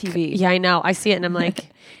chronic. hear it on TV. Yeah, I know. I see it and I'm like,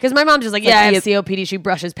 because my mom's just like, It's yeah, like I have COPD. She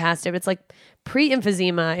brushes past it. It's like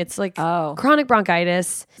pre-emphysema. It's like Oh. chronic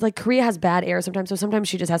bronchitis. Like Korea has bad air sometimes, so sometimes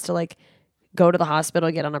she just has to like go to the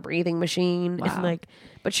hospital, get on a breathing machine, Wow. and like.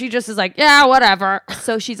 But she just is like, yeah, whatever.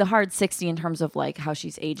 So she's a hard 60 in terms of like how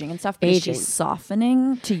she's aging and stuff. But is Aging. she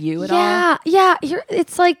softening to you at all? Yeah.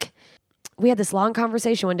 It's like we had this long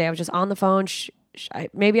conversation one day. I was just on the phone.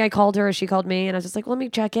 Maybe I called her or she called me, and I was just like, let me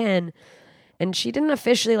check in. And she didn't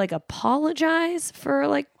officially like apologize for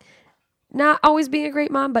like not always being a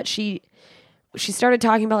great mom, but she started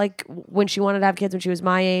talking about like when she wanted to have kids when she was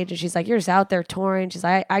my age, and she's like, you're just out there touring. She's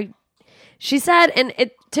like, she said, and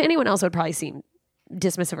it to anyone else it would probably seem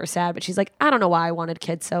dismissive or sad, but she's like, I don't know why I wanted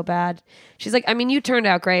kids so bad. She's like, I mean, you turned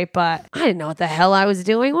out great, but I didn't know what the hell I was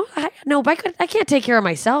doing. Well, I can't take care of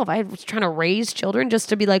myself. I was trying to raise children just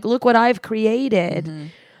to be like, look what I've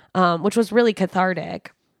created, which was really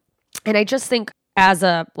cathartic. And I just think as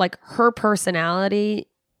a, like, her personality,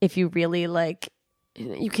 if you really like,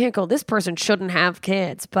 you can't go, this person shouldn't have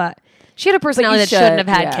kids, but she had a personality that shouldn't have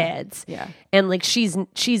had kids. Yeah. And like, she's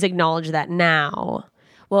acknowledged that now.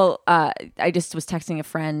 Well, I just was texting a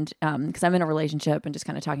friend because I'm in a relationship and just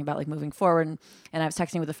kind of talking about like moving forward. And I was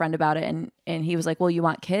texting with a friend about it. And he was like, well, you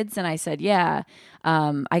want kids? And I said, yeah.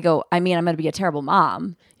 I go, I mean, I'm going to be a terrible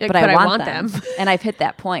mom, but I want them. And I've hit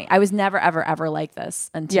that point. I was never, ever, ever like this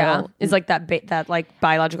until. It's like that like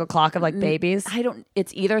biological clock of like babies.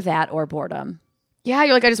 It's either that or boredom. Yeah.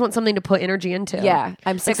 You're like, I just want something to put energy into. Yeah.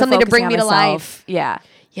 I'm sick like of something to bring me to myself. life. Yeah.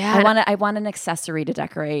 Yeah. I want an accessory to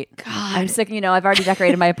decorate. God. I'm sick, I've already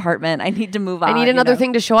decorated my apartment. I need to move on. I need another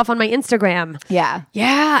thing to show off on my Instagram. Yeah.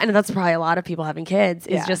 Yeah. And that's probably a lot of people having kids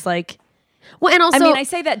is just like, well, and also, I mean, I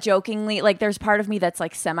say that jokingly, like there's part of me that's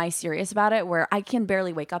like semi-serious about it where I can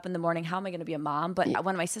barely wake up in the morning. How am I going to be a mom? But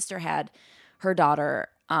when my sister had her daughter,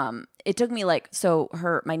 it took me like,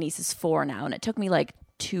 my niece is 4 now, and it took me like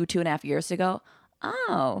 2.5 years to go,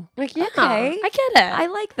 oh, like, yeah, okay. I get it. I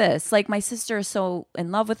like this. Like my sister is so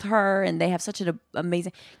in love with her, and they have such an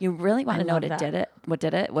amazing. You really want to know what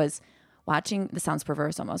did it was watching. This sounds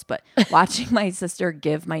perverse almost, but watching my sister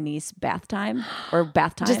give my niece bath time.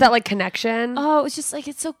 Just that like connection. Oh, it's just like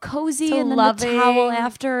it's so cozy, so and then loving. the towel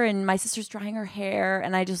after, and my sister's drying her hair,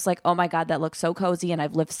 and I just like, oh my god, that looks so cozy, and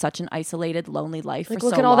I've lived such an isolated, lonely life for so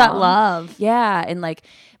long. Look at all that love. Yeah, and like.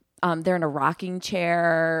 They're in a rocking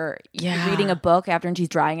chair, reading a book after, and she's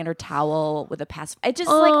drying in her towel with a pacifier. It's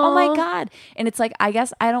just like, oh my god! And it's like, I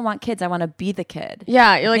guess I don't want kids. I want to be the kid.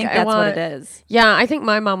 Yeah, you're like, that's what it is. Yeah, I think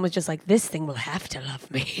my mom was just like, this thing will have to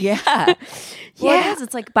love me. Yeah, well, it is.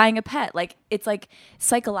 It's like buying a pet. Like it's like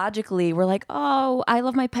psychologically, we're like, oh, I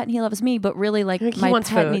love my pet and he loves me, but really, like my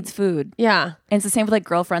pet needs food. Yeah, and it's the same with like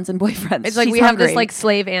girlfriends and boyfriends. It's like we have this like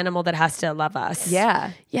slave animal that has to love us.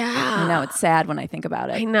 Yeah, yeah. I know, it's sad when I think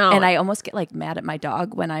about it. I know. And I almost get like mad at my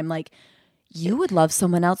dog when I'm like, you would love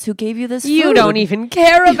someone else who gave you this food. You don't even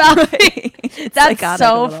care about me. That's like,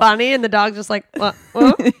 so funny. And the dog's just like, what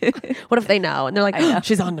if they know? And they're like, oh,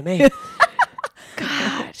 she's on to me.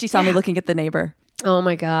 God, she saw me looking at the neighbor. Oh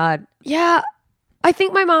my God. Yeah. I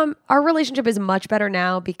think our relationship is much better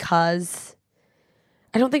now because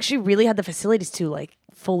I don't think she really had the facilities to like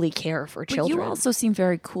fully care for children. But you also seem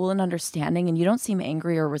very cool and understanding, and you don't seem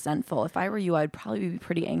angry or resentful. If I were you, I'd probably be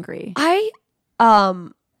pretty angry.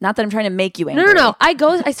 Not that I'm trying to make you angry. No.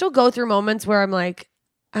 I still go through moments where I'm like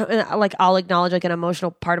I'll acknowledge like an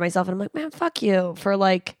emotional part of myself, and I'm like, man, fuck you for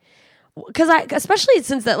like, because especially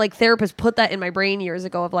since that like therapist put that in my brain years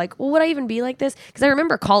ago of like, well, would I even be like this? Because I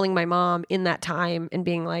remember calling my mom in that time and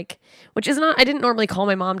being like, I didn't normally call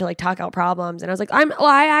my mom to like talk out problems, and I was like,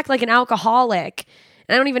 I act like an alcoholic.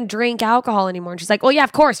 And I don't even drink alcohol anymore. And she's like, oh yeah,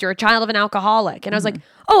 of course, you're a child of an alcoholic. And I was like,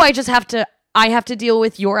 oh, I have to deal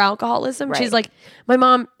with your alcoholism. Right. She's like, my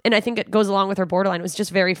mom, and I think it goes along with her borderline, it was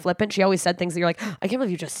just very flippant. She always said things that you're like, I can't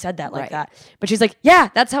believe you just said that like that. But she's like, yeah,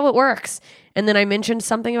 that's how it works. And then I mentioned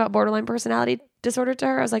something about borderline personality disorder to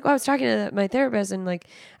her. I was like, well, I was talking to my therapist and like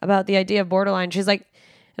about the idea of borderline. She's like,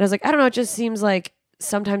 and I was like, I don't know, it just seems like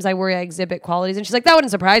sometimes I worry I exhibit qualities. And she's like, that wouldn't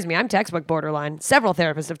surprise me. I'm textbook borderline. Several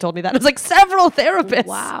therapists have told me that. I was like, several therapists.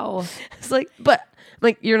 Wow. It's like, but I'm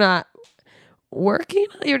like, you're not working.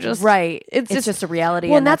 You're just right. It's just a reality.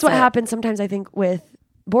 Well, and that's what happens sometimes, I think, with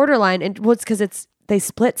borderline. And it's because they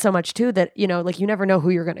split so much too that, like you never know who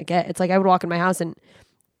you're going to get. It's like I would walk in my house and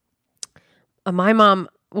my mom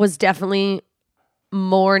was definitely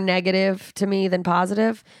more negative to me than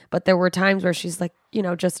positive, but there were times where she's like,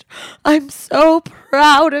 just, I'm so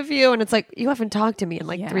proud of you. And it's like, you haven't talked to me in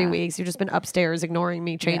like 3 weeks. You've just been upstairs ignoring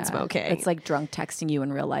me, chain smoking. It's like drunk texting you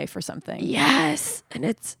in real life or something. Yes. And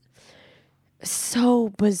it's so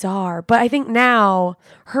bizarre. But I think now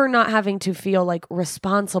her not having to feel like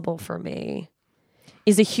responsible for me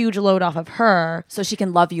is a huge load off of her. So she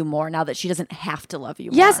can love you more now that she doesn't have to love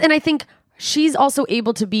you more. Yes. And I think she's also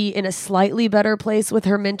able to be in a slightly better place with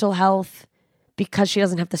her mental health because she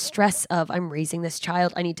doesn't have the stress of, I'm raising this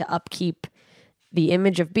child. I need to upkeep the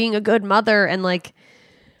image of being a good mother. And like,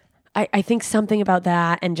 I think something about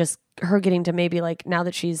that and just her getting to maybe like, now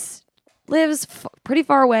that she's lives pretty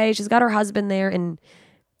far away, she's got her husband there, and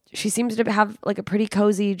she seems to have like a pretty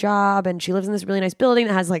cozy job, and she lives in this really nice building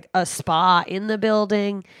that has like a spa in the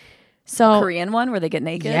building. So Korean one where they get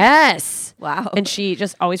naked? yes. Wow. And she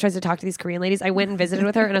just always tries to talk to these Korean ladies. I went and visited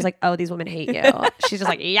with her and I was like, oh, these women hate you. She's just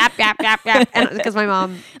like, yap, yap, yap, yap. And because my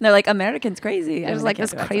mom, And they're like, Americans crazy. there's like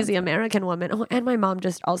this crazy American woman. Oh, and my mom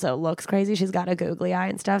just also looks crazy. She's got a googly eye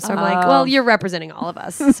and stuff. So I'm like, well, you're representing all of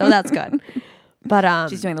us. So that's good. But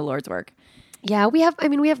she's doing the Lord's work. yeah, we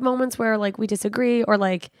have moments where like we disagree or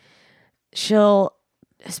like she'll,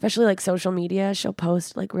 especially like social media, she'll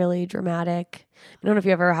post like really dramatic. I don't know if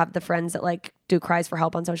you ever have the friends that like do cries for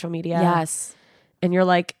help on social media. Yes. And you're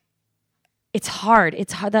like, it's hard.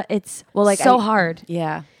 It's hard. It's like so hard.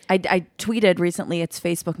 Yeah. I tweeted recently, it's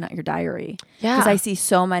Facebook, not your diary. Yeah. Because I see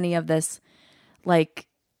so many of this, like,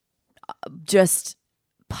 just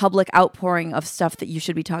public outpouring of stuff that you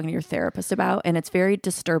should be talking to your therapist about. And it's very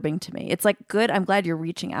disturbing to me. It's like, good. I'm glad you're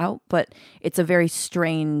reaching out, but it's a very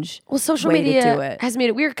strange social way media to do it. has made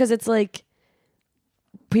it weird because it's like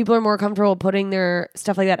people are more comfortable putting their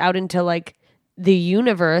stuff like that out into like the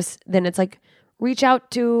universe than it's like reach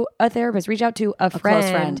out to a therapist, reach out to a close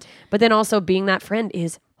friend. But then also being that friend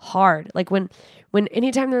is hard. Like when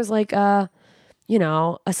anytime there's like a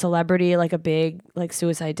celebrity, like a big like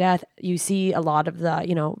suicide death, you see a lot of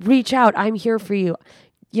the, reach out, I'm here for you,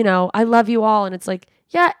 I love you all. And it's like,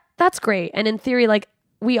 yeah, that's great. And in theory, like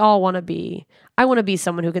I want to be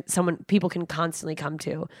someone people can constantly come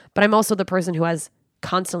to, but I'm also the person who has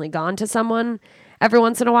constantly gone to someone every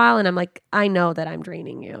once in a while. And I'm like, I know that I'm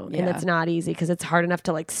draining you and it's not easy because it's hard enough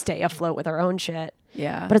to like stay afloat with our own shit.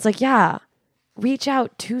 Yeah. But it's like, yeah, reach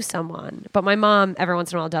out to someone. But my mom every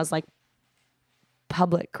once in a while does like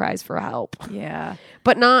public cries for help. Yeah.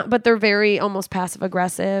 But they're very almost passive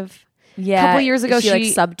aggressive. Yeah. A couple years ago, she like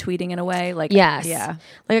subtweeting in a way. Like, yes. Yeah.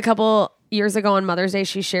 Like a couple years ago on Mother's Day,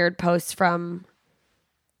 she shared posts from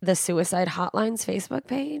the Suicide Hotline's Facebook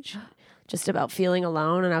page just about feeling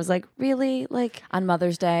alone. And I was like, really? Like on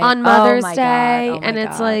Mother's Day? On Mother's my Day. God. Oh my and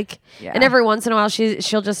it's God. like, Yeah. and every once in a while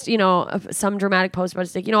she'll just, some dramatic post about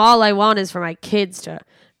it's like, all I want is for my kids to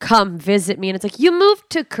come visit me. And it's like, you moved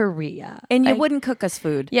to Korea. And you Like, wouldn't cook us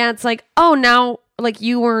food. yeah, it's like, oh, now, like,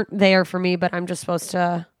 you weren't there for me, but I'm just supposed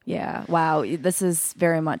to. Yeah. Wow. This is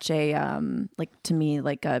very much a, like, to me,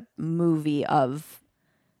 like a movie of,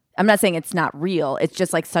 I'm not saying it's not real. It's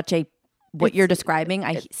just like such a, what you're describing,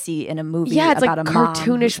 I see in a movie Yeah, it's about like a mom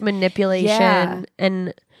cartoonish manipulation. Yeah.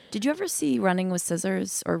 And Did you ever see Running with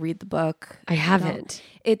Scissors or read the book? I haven't.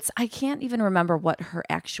 I can't even remember what her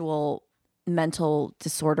actual mental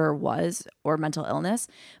disorder was or mental illness,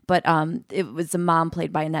 but it was a mom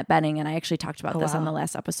played by Annette Bening, and I actually talked about this on the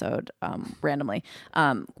last episode randomly,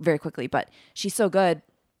 very quickly, but she's so good.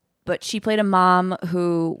 But she played a mom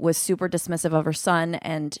who was super dismissive of her son,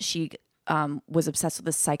 and she was obsessed with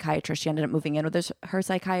this psychiatrist. She ended up moving in with her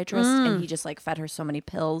psychiatrist, and he just like fed her so many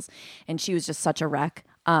pills, and she was just such a wreck.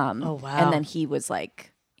 Oh, wow. And then he was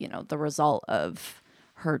like, the result of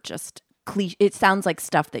her just it sounds like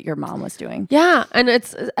stuff that your mom was doing. Yeah. And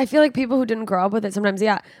I feel like people who didn't grow up with it sometimes,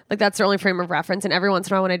 yeah, like that's their only frame of reference. And every once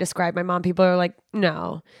in a while when I describe my mom, people are like,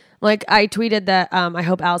 no. Like I tweeted that I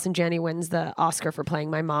hope Allison Janney wins the Oscar for playing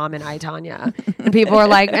my mom in I, Tonya. And people are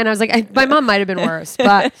like, and I was like, my mom might have been worse.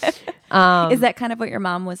 But is that kind of what your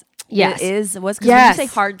mom was? Yes. Was because yes. when you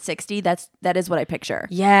say hard 60, that is what I picture.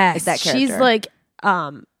 Yes. Is that character. She's like,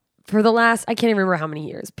 for the last, I can't even remember how many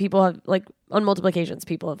years, people have like on multiple occasions,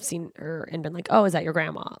 people have seen her and been like, oh, is that your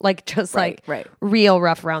grandma? Like just right. real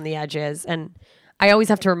rough around the edges. And I always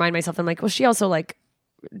have to remind myself, I'm like, well, she also like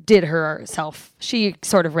did herself. She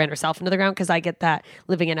sort of ran herself into the ground because I get that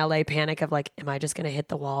living in LA panic of like, am I just going to hit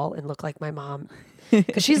the wall and look like my mom?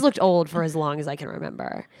 Because she's looked old for as long as I can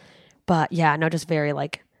remember. But yeah, no, just very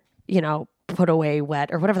like, put away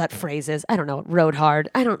wet or whatever that phrase is. I don't know. Rode hard.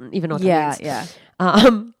 I don't even know what that means.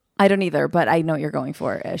 Yeah. I don't either, but I know what you're going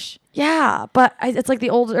for ish. Yeah. But it's like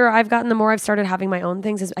the older I've gotten, the more I've started having my own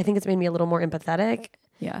things. I think it's made me a little more empathetic.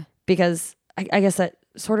 Yeah. Because I guess that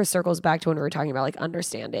sort of circles back to when we were talking about like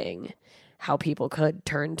understanding how people could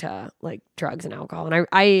turn to like drugs and alcohol. And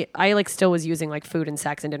I like still was using like food and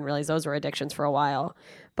sex and didn't realize those were addictions for a while.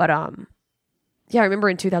 But yeah, I remember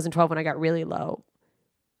in 2012 when I got really low,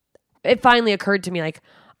 it finally occurred to me like,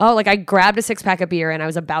 oh, like I grabbed a 6-pack of beer and I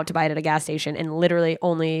was about to buy it at a gas station and literally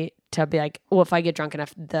only to be like, well, if I get drunk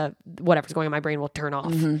enough, the whatever's going on in my brain will turn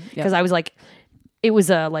off. Because I was like, it was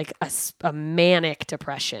a manic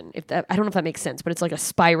depression. I don't know if that makes sense, but it's like a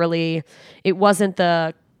spirally. It wasn't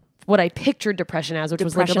what I pictured depression as, which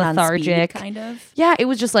Depression was like a lethargic on speed, kind of. Yeah, it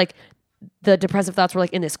was just like the depressive thoughts were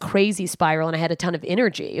like in this crazy spiral, and I had a ton of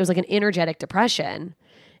energy. It was like an energetic depression,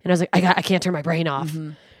 and I was like, I can't turn my brain off.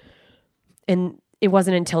 And it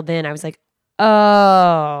wasn't until then I was like,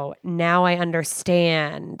 oh, now I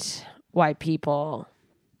understand why people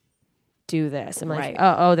do this. I'm like, Right.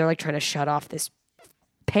 oh, they're like trying to shut off this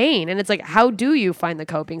pain. And it's like, how do you find the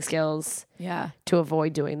coping skills Yeah. to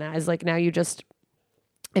avoid doing that? Is like, now you just,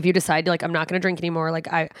 if you decide to like, I'm not going to drink anymore. Like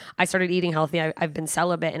I started eating healthy. I've been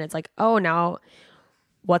celibate, and it's like, oh, now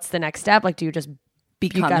what's the next step? Like, do you just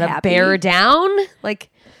Become you gotta happy. bear down? Like,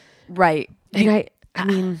 Right. and I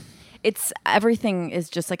mean, It's everything is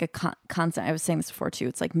just like a constant. I was saying this before too.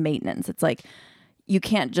 It's like maintenance. It's like you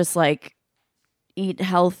can't just like eat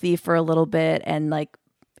healthy for a little bit and like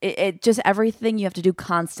it just everything you have to do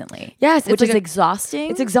constantly. yes, which it's is like exhausting.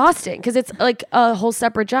 it's exhausting because it's like a whole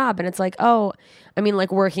separate job, and it's like, oh, I mean,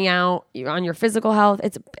 like working out on your physical health.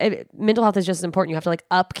 Mental health is just as important. You have to like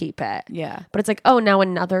upkeep it. Yeah. But it's like, oh, now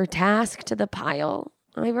another task to the pile.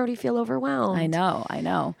 I already feel overwhelmed. I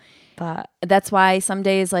know. But That's why some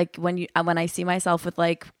days like when I see myself with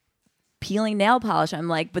like peeling nail polish, I'm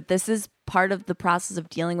like, but this is part of the process of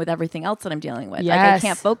dealing with everything else that I'm dealing with. Like I Yes.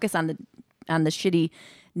 can't focus on the shitty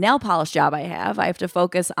nail polish job I have. I have to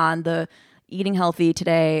focus on the eating healthy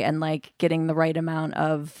today and like getting the right amount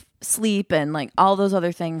of sleep and like all those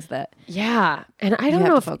other things that yeah, and I don't have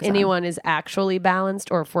know to if focus on. anyone is actually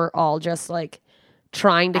balanced or if we're all just like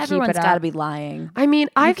trying to everyone's keep it got to up. be lying. I mean, You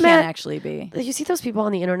I've can't met actually be. you see those people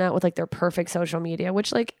on the internet with like their perfect social media,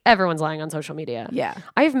 which like everyone's lying on social media. Yeah.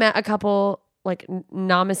 I've met a couple like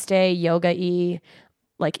namaste yoga-y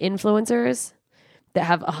like influencers that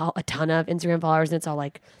have a ton of Instagram followers, and it's all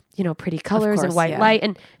like, you know, pretty colors and course, white yeah. light,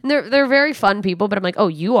 and they're very fun people, but I'm like, oh,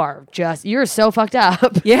 you're so fucked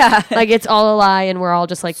up. Yeah. Like it's all a lie, and we're all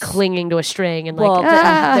just like clinging to a string and Well,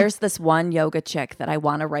 like there's this one yoga chick that I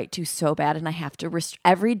want to write to so bad, and I have to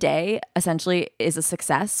every day essentially is a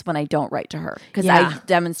success when I don't write to her because Yeah. I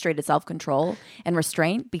demonstrated self-control and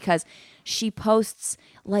restraint because she posts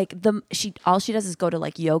like all she does is go to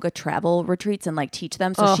like yoga travel retreats and like teach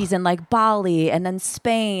them. So she's in like Bali and then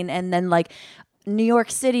Spain and then like New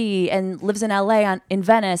York City and lives in LA in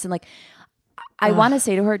Venice and like I want to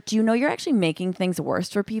say to her, do you know you're actually making things worse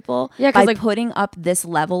for people Yeah, 'cause, by like- putting up this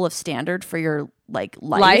level of standard for your like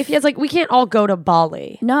life. Yeah, it's like we can't all go to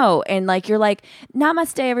Bali. No, and like you're like,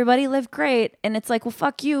 namaste, everybody, live great, and it's like, well,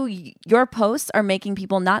 fuck you. Your posts are making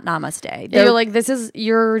people not namaste. Yeah, you're like,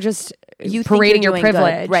 you're just you think parading you're your doing good.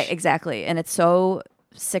 privilege, right? Exactly, and it's so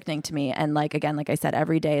sickening to me. And like again, like I said,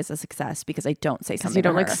 every day is a success because I don't say something. You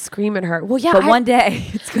don't to like her. scream at her. Well, yeah, But one day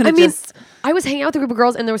it's gonna. I mean, just, I was hanging out with a group of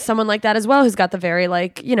girls, and there was someone like that as well who's got the very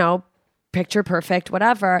like, you know, picture perfect,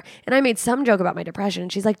 whatever. And I made some joke about my depression,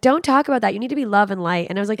 and she's like, "Don't talk about that. You need to be love and light."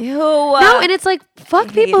 And I was like, ew. "No." And it's like, fuck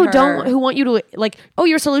I hate people her. who want you to like, oh,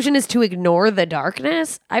 your solution is to ignore the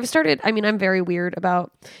darkness. I'm very weird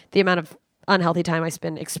about the amount of unhealthy time I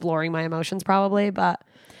spend exploring my emotions, probably, but.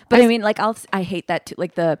 But I mean, like I hate that too.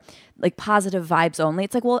 Like the positive vibes only.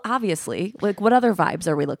 It's like, well, obviously, like what other vibes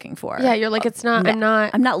are we looking for? Yeah, you're like, it's not.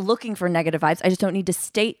 I'm not looking for negative vibes. I just don't need to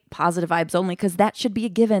state positive vibes only because that should be a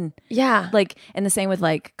given. Yeah. Like, and the same with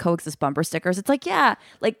like coexist bumper stickers. It's like, yeah,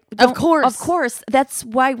 like Of course. That's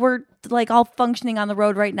why we're like all functioning on the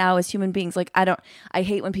road right now as human beings. Like, I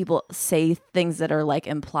hate when people say things that are like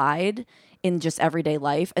implied in just everyday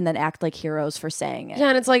life and then act like heroes for saying it. Yeah,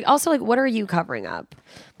 and it's like also like, what are you covering up?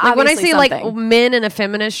 Like when I Obviously say like something. men in a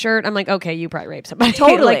feminist shirt, I'm like, okay, you probably raped somebody.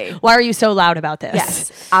 Totally. Like, why are you so loud about this?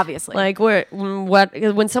 Yes, obviously. Like what?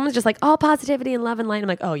 When someone's just like, all positivity and love and light, I'm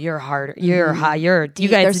like, oh, you're hard. You're high. You guys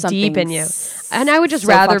There's deep in you. something And I would just so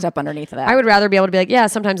rather fucked up underneath of that. I would rather be able to be like, yeah,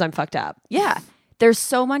 sometimes I'm fucked up. Yeah. There's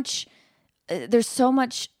so much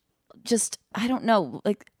just, I don't know,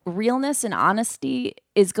 like realness and honesty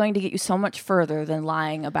is going to get you so much further than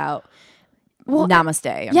lying about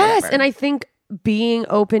namaste. Or Yes, whatever. and I think being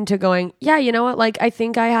open to going, yeah, you know what? Like, I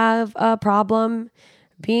think I have a problem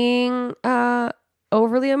being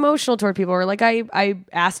overly emotional toward people, or like I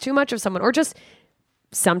ask too much of someone, or just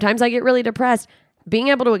sometimes I get really depressed. Being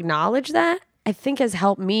able to acknowledge that, I think, has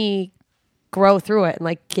helped me grow through it and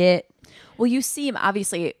like get. Well, you seem,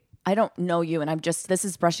 obviously, I don't know you, and this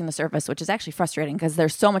is brushing the surface, which is actually frustrating because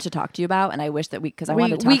there's so much to talk to you about, and I wish that because I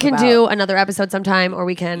wanted to talk we can about, do another episode sometime, or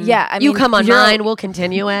we can. Yeah, I you mean, come on you're- mine, we'll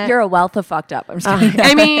continue it. You're a wealth of fucked up. I'm just kidding.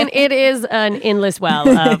 I mean, it is an endless well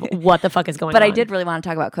of what the fuck is going on. But I did really want to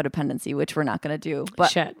talk about codependency, which we're not going to do. But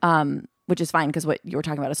Shit. which is fine because what you were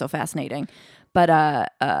talking about is so fascinating. But I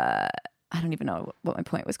don't even know what my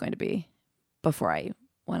point was going to be before I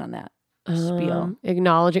went on that spiel.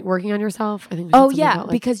 Acknowledging, working on yourself. I think. we said Oh something yeah, about,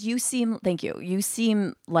 like- because thank you. You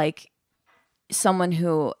seem like someone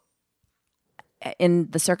who, in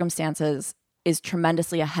the circumstances, is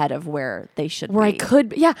tremendously ahead of where they should where be. I could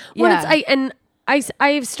be. Yeah. Well, Yeah.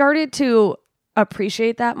 I've started to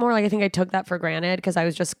appreciate that more. Like, I think I took that for granted because I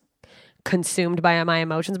was just consumed by my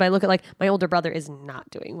emotions. But I look at like my older brother is not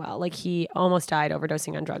doing well. Like he almost died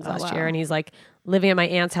overdosing on drugs last year, and he's like living at my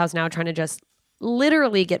aunt's house now, trying to just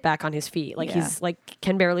literally get back on his feet. Like he's like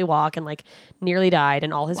can barely walk and like nearly died,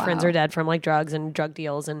 and all his friends are dead from like drugs and drug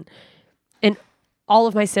deals, and all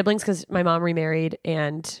of my siblings, because my mom remarried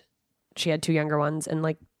and she had 2 younger ones, and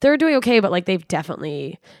like they're doing okay, but like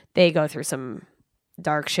they go through some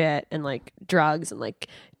dark shit and like drugs and like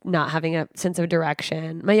not having a sense of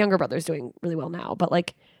direction. My younger brother's doing really well now, but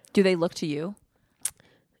like, do they look to you?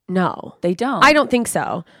 No, they don't. I don't think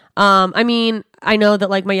so. I mean, I know that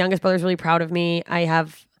like my youngest brother's really proud of me. I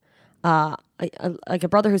have like a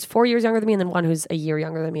brother who's 4 years younger than me, and then one who's a year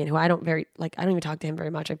younger than me, and who I don't even talk to him very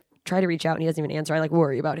much. I try to reach out and he doesn't even answer. I like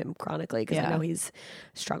worry about him chronically because I know he's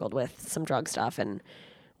struggled with some drug stuff and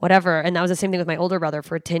whatever. And that was the same thing with my older brother.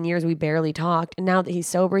 For 10 years, we barely talked. And now that he's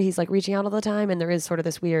sober, he's like reaching out all the time. And there is sort of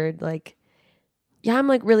this weird, like, yeah, I'm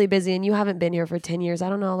like really busy and you haven't been here for 10 years. I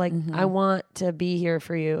don't know. Like, I want to be here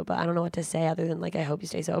for you, but I don't know what to say other than like, I hope you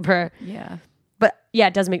stay sober. Yeah. But yeah,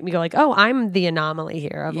 it does make me go like, oh, I'm the anomaly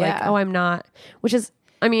here of like, oh, I'm not, which is,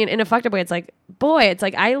 I mean, in a fucked up way, it's like, boy, it's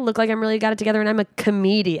like, I look like I'm really got it together and I'm a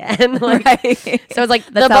comedian. Like, so it's like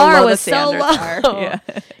the bar was so low.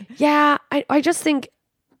 Yeah. I just think,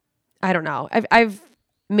 I don't know. I've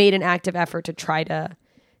made an active effort to try to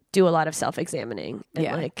do a lot of self-examining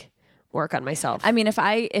and like work on myself. I mean,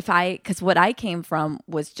 because what I came from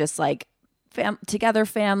was just like together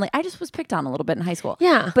family. I just was picked on a little bit in high school.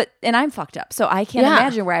 Yeah. And I'm fucked up. So I can't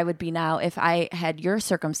imagine where I would be now if I had your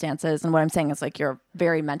circumstances. And what I'm saying is like, you're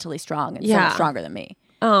very mentally strong and so much stronger than me.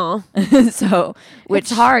 Oh, so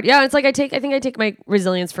it's hard. Yeah. It's like, I think I take my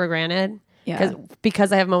resilience for granted. Yeah.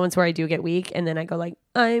 Because I have moments where I do get weak and then I go like,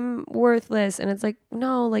 I'm worthless. And it's like,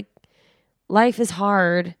 no, like life is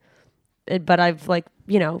hard, but I've like,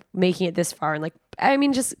 making it this far. And like, I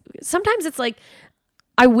mean, just sometimes it's like,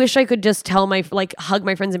 I wish I could just hug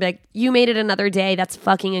my friends and be like, you made it another day. That's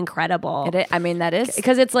fucking incredible. I mean, that is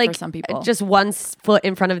because it's like for some people, just one foot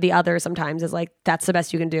in front of the other sometimes is like, that's the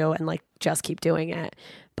best you can do. And like, just keep doing it.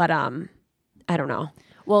 But, I don't know.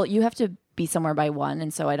 Well, you have to be somewhere by 1.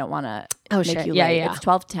 And so I don't want to make you late. It's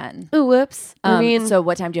 12:10. Oh, whoops. I mean, so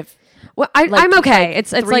what time do you have? Well, I'm okay.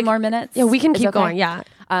 It's 3 like more minutes. Yeah, we can keep okay? going. Yeah.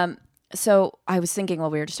 So I was thinking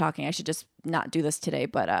while we were just talking, I should just not do this today,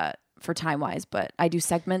 but for time wise, but I do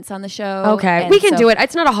segments on the show. Okay, we can do it.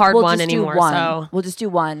 It's not a hard one anymore. So we'll just do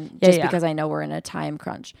one, because I know we're in a time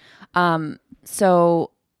crunch.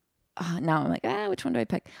 So now I'm like, which one do I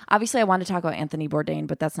pick? Obviously, I want to talk about Anthony Bourdain,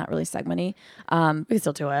 but that's not really segmenty. We can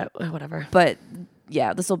still do it. Whatever. But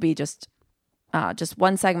yeah, this will be just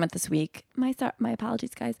one segment this week. My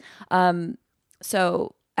apologies, guys.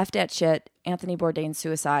 So F that shit, Anthony Bourdain's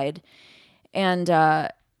suicide. And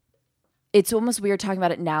it's almost weird talking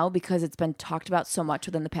about it now because it's been talked about so much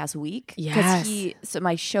within the past week. Yes. So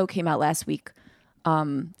my show came out last week,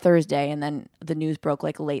 Thursday, and then the news broke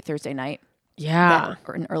like late Thursday night. Yeah.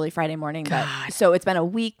 Or an early Friday morning. God. So it's been a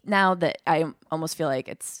week now that I almost feel like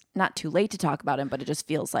it's not too late to talk about him, but it just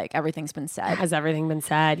feels like everything's been said. Has everything been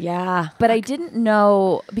said? Yeah. But I didn't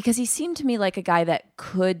know, because he seemed to me like a guy that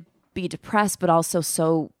could be depressed, but also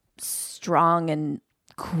so strong and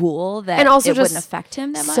cool that and also it just wouldn't affect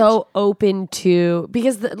him that much. So open to,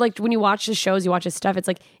 because like when you watch his shows, you watch his stuff, it's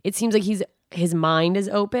like, it seems like his mind is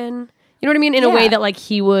open. You know what I mean? In a way that like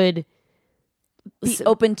he would be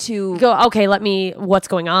open to go, okay, what's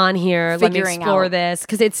going on here? Let me explore this.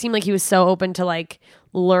 Because it seemed like he was so open to like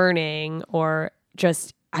learning, or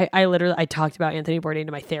just, I talked about Anthony Bourdain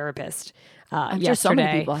to my therapist I'm yesterday. sure so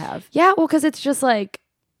many people have. Yeah, well, because it's just like,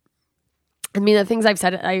 I mean, the things I've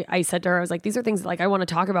said, I said to her, I was like, these are things that, like I want to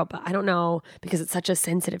talk about, but I don't know, because it's such a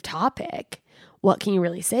sensitive topic. What can you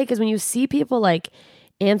really say? Because when you see people like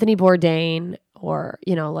Anthony Bourdain, or,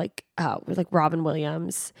 like Robin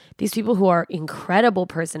Williams, these people who are incredible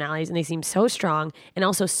personalities and they seem so strong and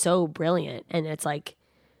also so brilliant. And it's like,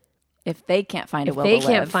 if they can't find a will to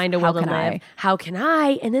live, how can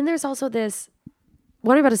I? And then there's also this,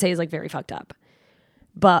 what I'm about to say is like very fucked up.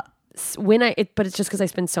 But but it's just because I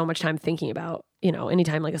spend so much time thinking about,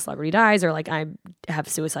 anytime like a celebrity dies or like I have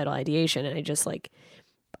suicidal ideation, and I just like,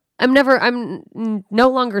 I'm no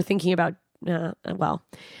longer thinking about,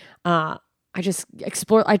 I just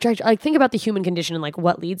explore, I think about the human condition and like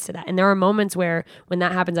what leads to that. And there are moments where when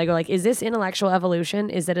that happens, I go like, is this intellectual evolution?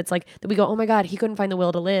 Is that it's like that we go, oh my God, he couldn't find the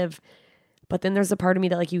will to live. But then there's a part of me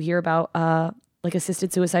that like you hear about, like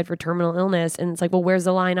assisted suicide for terminal illness. And it's like, well, where's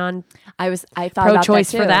the line on I thought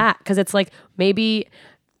pro-choice about for that? Because it's like, maybe,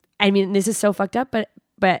 I mean, this is so fucked up,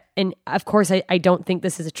 but, and of course I don't think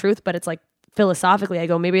this is a truth, but it's like philosophically, I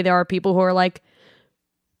go, maybe there are people who are like,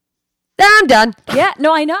 I'm done. Yeah,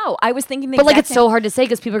 no, I know. I was thinking the But like, exact it's so hard to say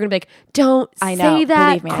because people are gonna be like, don't I know. say that.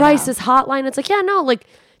 Believe me, I know. Crisis hotline. It's like, yeah, no, like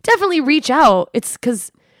definitely reach out. It's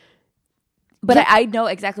because But I know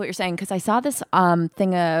exactly what you're saying because I saw this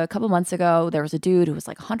thing a couple months ago. There was a dude who was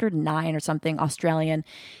like 109 or something, Australian.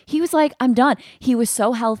 He was like, I'm done. He was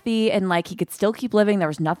so healthy and like he could still keep living. There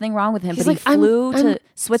was nothing wrong with him. he's But like, he flew to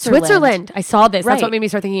Switzerland. I saw this. That's Right. what made me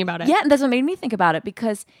start thinking about it. Yeah, and that's what made me think about it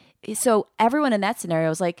because so everyone in that scenario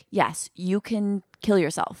was like, yes, you can kill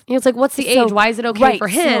yourself. You know, it's like, what's the So- age? Why is it okay right, for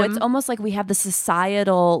him? So it's almost like we have the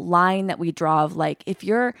societal line that we draw of like if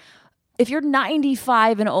you're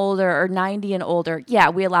 95 and older or 90 and older,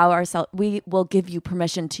 yeah, we will give you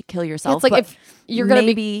permission to kill yourself. it's like But if you're gonna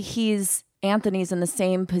maybe Anthony's in the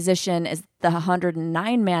same position as the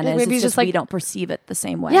 109 man is. maybe It's he's just just we like- don't perceive it the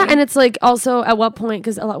same way. Yeah, and it's like also at what point,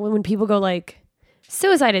 because a lot when people go like,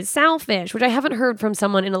 suicide is selfish, which I haven't heard from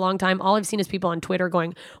someone in a long time. All I've seen is people on Twitter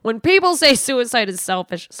going, when people say suicide is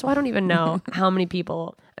selfish. So I don't even know how many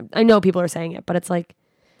people, I know people are saying it, but it's like,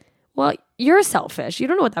 well, you're selfish. You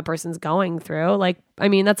don't know what that person's going through. Like, I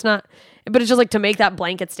mean, that's not, but it's just like to make that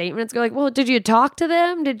blanket statement. It's like, well, did you talk to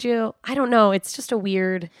them? I don't know. It's just a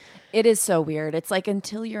weird. It is so weird. It's like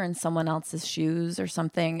until you're in someone else's shoes or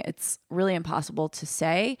something, it's really impossible to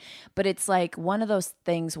say. But it's like one of those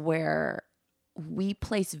things where we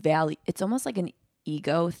place value. It's almost like an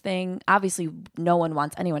ego thing. Obviously, no one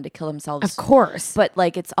wants anyone to kill themselves. Of course. But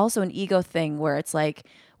like it's also an ego thing where it's like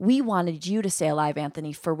we wanted you to stay alive,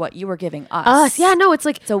 Anthony, for what you were giving us. Yeah, no, it's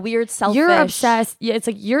like it's a weird selfish. you're obsessed. Yeah, it's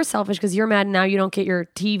like you're selfish because you're mad now you don't get your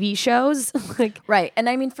TV shows. Like, Right. And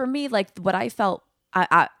I mean, for me, like what I felt,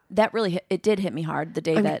 that really it did hit me hard the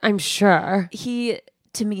day that I'm sure. he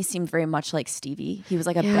to me seemed very much like Stevie. He was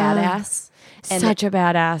like a Yeah. badass. And Such a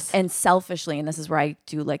badass. and selfishly, and this is where I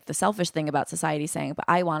do like the selfish thing about society saying, but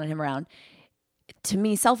I wanted him around. To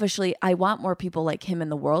me, selfishly, I want more people like him in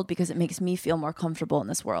the world because it makes me feel more comfortable in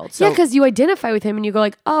this world. So, Yeah, because you identify with him and you go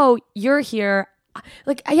like, oh, you're here.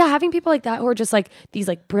 Like, yeah, having people like that who are just like these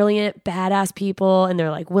like brilliant, badass people and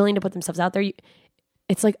they're like willing to put themselves out there.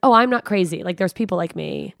 It's like, oh, I'm not crazy. Like there's people like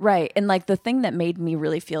me. right. And like the thing that made me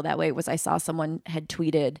really feel that way was I saw someone had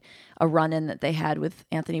tweeted a run-in that they had with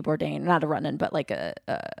Anthony Bourdain, not a run-in, but like an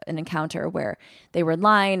encounter where they were in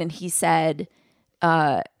line and he said,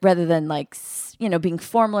 rather than like, being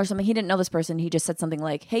formal or something, he didn't know this person. He just said something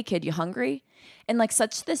like, hey kid, you hungry? And like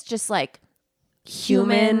such this just like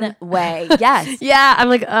human way. Yes. Yeah, I'm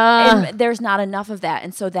like, And there's not enough of that.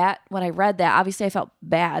 And so that when I read that, obviously I felt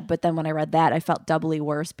bad, but then when I read that, I felt doubly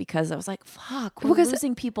worse because I was like, fuck, we're Because-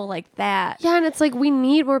 losing people like that. yeah, and it's like we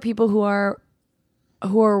need more people who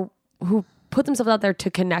put themselves out there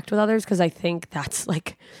to connect with others because I think that's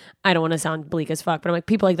like, I don't want to sound bleak as fuck, but I'm like,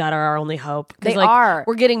 people like that are our only hope. 'Cause, They like, are.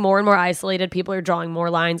 We're getting more and more isolated. People are drawing more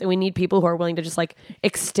lines, and we need people who are willing to just like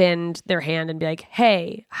extend their hand and be like,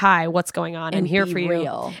 hey, hi, what's going on? I'm And here be for you.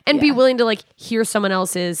 real. And be Yeah. willing to like hear someone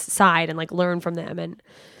else's side and like learn from them. And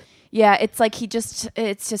Yeah, it's like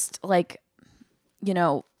it's just like,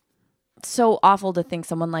 so awful to think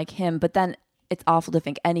someone like him, but then it's awful to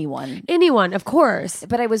think anyone. anyone, of course.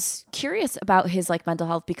 But I was curious about his like mental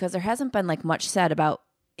health because there hasn't been like much said about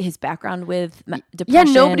his background with Yeah,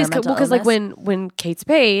 depression. nobody's or mental because like illness. when Kate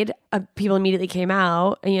Spade, people immediately came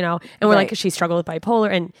out, and we're like, Right. she struggled with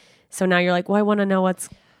bipolar, and so now you're like, well, I want to know what's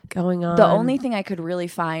going on. The only thing I could really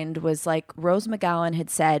find was like Rose McGowan had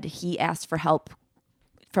said he asked for help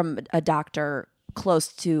from a doctor close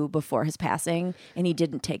to before his passing, and he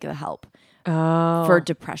didn't take the help for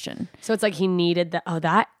depression. so it's like he needed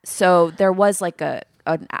that. So there was like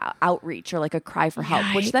an outreach or like a cry for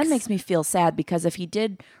help, which then Yikes. makes me feel sad because if he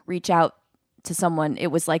did reach out to someone, it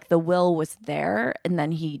was like the will was there, and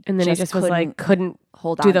then he Just was like couldn't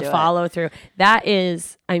hold do on the to it. follow through. That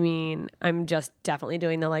is, I mean, I'm just definitely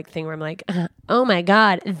doing the like thing where I'm like, oh my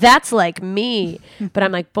god, that's like me. But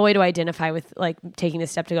I'm like, boy, do I identify with like taking this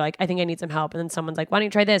step to go like, I think I need some help, and then someone's like, why don't you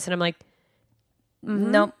try this? And I'm like,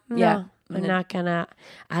 Nope. Yeah. I'm not gonna.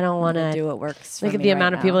 I don't want to do what works. Look for at me the right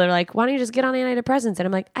amount of now. people that are like, why don't you just get on antidepressants? And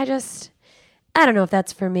I'm like, I don't know if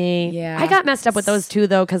that's for me. Yeah. I got messed up with those too,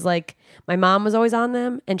 though, because like my mom was always on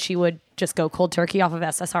them and she would just go cold turkey off of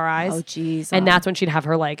SSRIs. Oh, geez. And that's when she'd have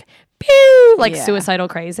her like, pew, like Yeah. suicidal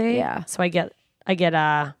crazy. Yeah. So I get,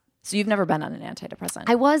 So you've never been on an antidepressant?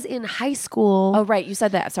 I was in high school. Oh, right. You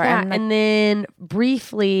said that. Sorry. Yeah, I'm and then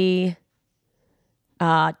briefly,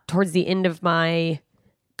 towards the end of my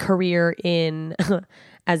career in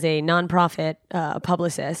as a nonprofit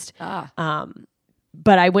publicist,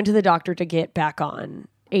 but I went to the doctor to get back on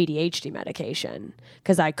ADHD medication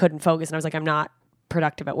because I couldn't focus, and I was like, I'm not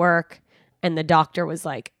productive at work, and the doctor was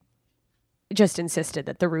like, just insisted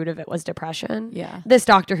that the root of it was depression. Yeah. This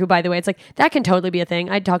doctor who, by the way, it's like, that can totally be a thing.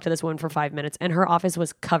 I talked to this woman for 5 minutes and her office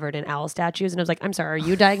was covered in owl statues. And I was like, I'm sorry, are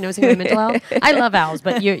you diagnosing my mental health? I love owls,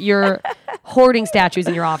 but you're hoarding statues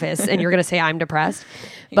in your office and you're going to say I'm depressed.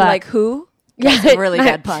 But like who? Yeah. That's a really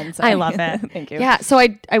bad pun. I love it. Thank you. Yeah. So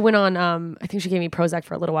I went on, I think she gave me Prozac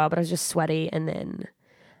for a little while, but I was just sweaty. And then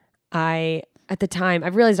at the time,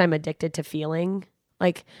 I've realized I'm addicted to feeling.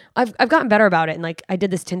 Like I've gotten better about it. And like I did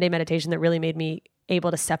this 10-day meditation that really made me able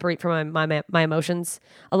to separate from my emotions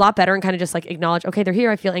a lot better and kind of just like acknowledge, okay, they're here.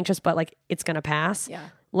 I feel anxious, but like it's going to pass. Yeah.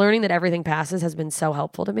 Learning that everything passes has been so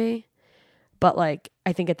helpful to me. But like,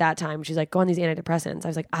 I think at that time she's like, go on these antidepressants. I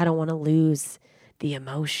was like, I don't want to lose the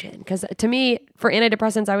emotion. Because to me, for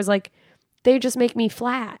antidepressants, I was like, they just make me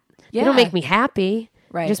flat. Yeah. They don't make me happy.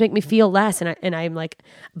 Right. They just make me feel less. And I'm like,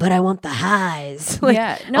 but I want the highs. Like,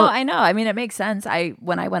 yeah. No, I know. I mean, it makes sense.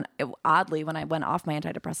 When I went off my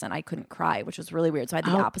antidepressant, I couldn't cry, which was really weird. So I had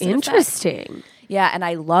the opposite effect. Interesting. Yeah. And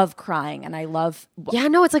I love crying and I love. Yeah,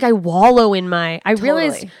 no, it's like I wallow in I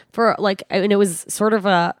realized Totally. for like, and it was sort of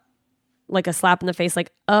a slap in the face,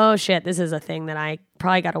 like, oh shit, this is a thing that I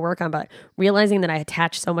probably got to work on. But realizing that I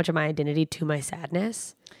attach so much of my identity to my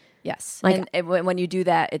sadness. Yes. Like, and when you do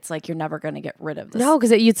that, it's like you're never going to get rid of this. No,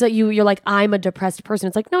 because it's like you're like, I'm a depressed person.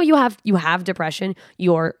 It's like, no, you have depression.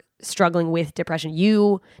 You're struggling with depression.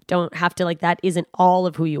 You don't have to, like, that isn't all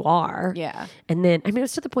of who you are. Yeah. And then, I mean, it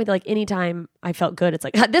was to the point that like anytime I felt good, it's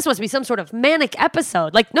like, this must be some sort of manic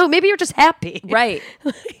episode. Like, no, maybe you're just happy. Right.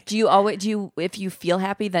 If you feel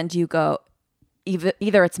happy, then do you go,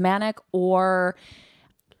 either it's manic or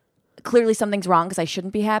clearly something's wrong because I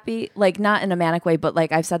shouldn't be happy? Like, not in a manic way, but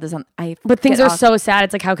like I've said this but things are so sad.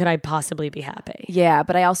 It's like, how could I possibly be happy? Yeah.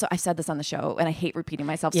 But I said this on the show and I hate repeating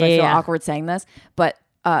myself. So I feel awkward saying this, but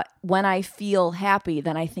when I feel happy,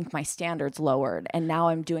 then I think my standards lowered and now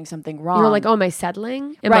I'm doing something wrong. You're like, oh, am I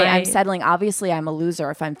settling? I'm settling. Obviously I'm a loser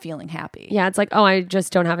if I'm feeling happy. Yeah. It's like, oh, I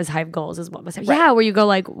just don't have as high of goals as what must have. Right. Yeah. Where you go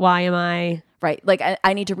like, why am I? Right. Like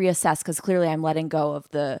I need to reassess because clearly I'm letting go of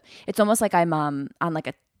it's almost like I'm on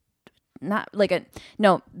like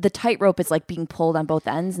the tightrope is like being pulled on both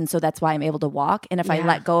ends. And so that's why I'm able to walk. And if I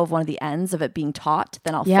let go of one of the ends of it being taut,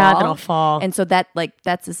 then I'll fall. Yeah, then I'll fall. And so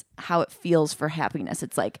that's just how it feels for happiness.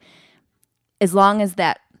 It's like, as long as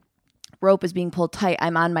that rope is being pulled tight,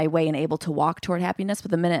 I'm on my way and able to walk toward happiness.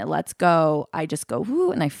 But the minute it lets go, I just go,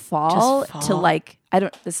 whoo, and I fall to like,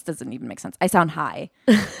 this doesn't even make sense. I sound high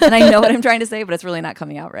and I know what I'm trying to say, but it's really not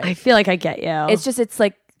coming out right. I feel like I get you. It's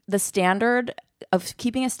like the standard of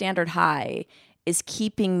keeping a standard high is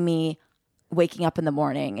keeping me waking up in the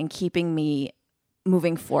morning and keeping me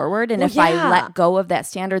moving forward. And if I let go of that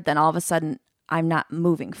standard, then all of a sudden I'm not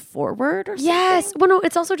moving forward or something. Yes. Well, no,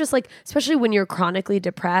 it's also just like, especially when you're chronically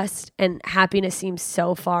depressed and happiness seems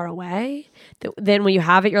so far away, then when you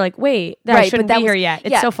have it, you're like, wait, that shouldn't be here yet.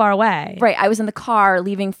 It's so far away. Right. I was in the car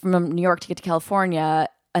leaving from New York to get to California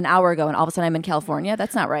an hour ago and all of a sudden I'm in California.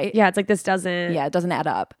 That's not right. Yeah. It's like, this doesn't. Yeah. It doesn't add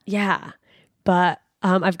up. Yeah. But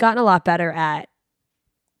I've gotten a lot better at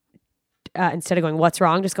instead of going, what's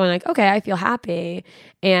wrong? Just going like, okay, I feel happy.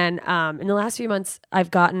 And in the last few months,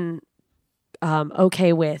 I've gotten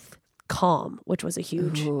okay with calm, which was a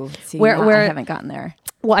huge. Ooh, see, where I haven't gotten there.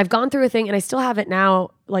 Well, I've gone through a thing and I still have it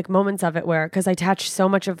now, like moments of it where, because I attach so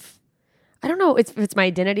much of, I don't know if it's my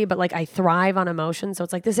identity, but like I thrive on emotion. So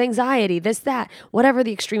it's like this anxiety, this, that, whatever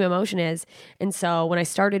the extreme emotion is. And so when I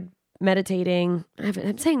started meditating,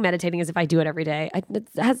 I'm saying meditating as if I do it every day. I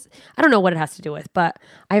don't know what it has to do with, but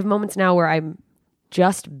I have moments now where I'm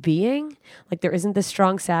just being, like there isn't this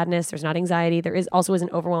strong sadness, there's not anxiety, there also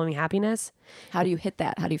isn't overwhelming happiness. How do you hit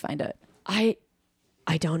that? How do you find it? I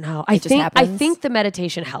don't know. It just happens? I think the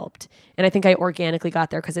meditation helped, and I think I organically got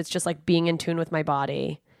there because it's just like being in tune with my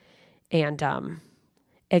body and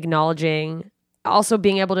acknowledging, also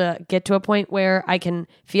being able to get to a point where I can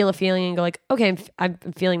feel a feeling and go like, okay, I'm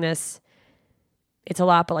feeling this. It's a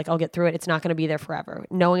lot, but like I'll get through it. It's not going to be there forever.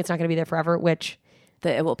 Knowing it's not going to be there forever, which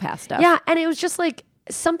that it will pass stuff. Yeah, and it was just like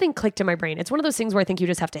something clicked in my brain. It's one of those things where I think you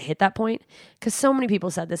just have to hit that point, because so many people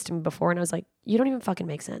said this to me before and I was like, you don't even fucking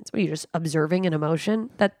make sense. What are you, just observing an emotion?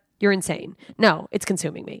 That you're insane. No, it's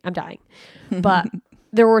consuming me. I'm dying. But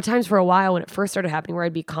there were times for a while when it first started happening where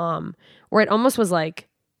I'd be calm, where it almost was like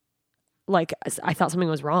I thought something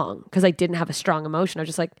was wrong because I didn't have a strong emotion. I was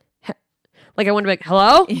just like I wanted to be like,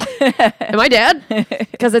 hello? Am I dead?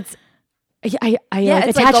 Because it's I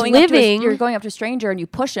it's attach like living. You're going up to a stranger and you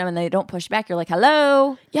push them and they don't push back. You're like,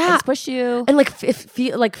 hello. Yeah. I just push you. And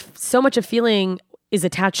like so much of feeling is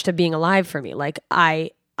attached to being alive for me. Like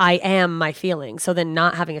I am my feeling. So then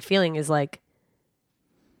not having a feeling is like,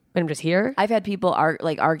 when I'm just here. I've had people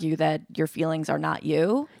argue that your feelings are not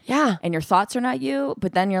you. Yeah. And your thoughts are not you.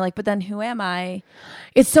 But then you're like, but then who am I?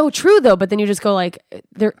 It's so true though. But then you just go like,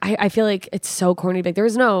 I feel like it's so corny. Like there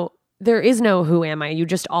is no who am I? You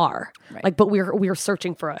just are. Right. Like, but we're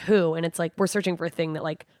searching for a who, and it's like we're searching for a thing that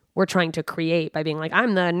like we're trying to create by being like,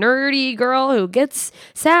 I'm the nerdy girl who gets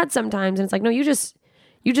sad sometimes, and it's like, no, you just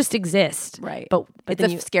exist. Right. But it's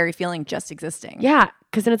then a scary feeling just existing. yeah,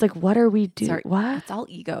 because then it's like, what are we doing? What? It's all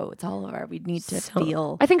ego. It's all of our, we need to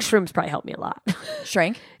feel. I think shrooms probably helped me a lot.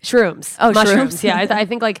 Shrink? Shrooms. Oh, mushrooms. shrooms. Yeah, I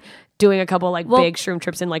think like doing a couple like big shroom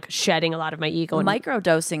trips and like shedding a lot of my ego. And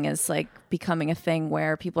Microdosing is like becoming a thing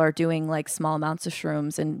where people are doing like small amounts of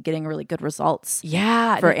shrooms and getting really good results.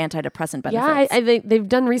 yeah, For antidepressant benefits. yeah, they've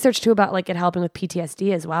done research too about like it helping with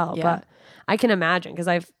PTSD as well. Yeah. But I can imagine because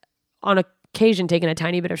I've on occasion taken a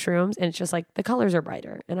tiny bit of shrooms and it's just like the colors are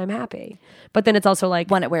brighter and I'm happy. But then it's also like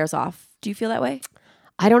When it wears off. Do you feel that way?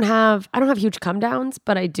 I don't have huge come downs,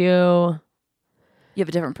 but I do. You have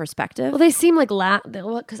a different perspective? Well, they seem like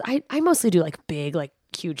because I mostly do like big like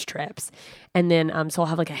huge trips, and then so I'll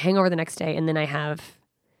have like a hangover the next day, and then I have.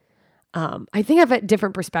 I think I have a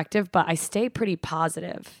different perspective, but I stay pretty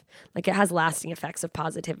positive. Like it has lasting effects of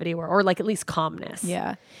positivity or like at least calmness.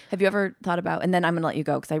 Yeah. Have you ever thought about, and then I'm going to let you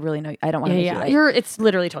go because I really know, I don't want to make you late. It's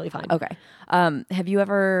literally totally fine. Okay. Have you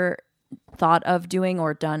ever thought of doing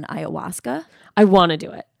or done ayahuasca? I want to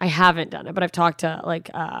do it. I haven't done it, but I've talked to like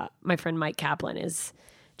my friend Mike Kaplan is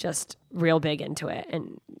just real big into it,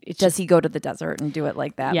 and Does he go to the desert and do it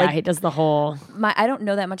like that? yeah, Like, he does the whole. I don't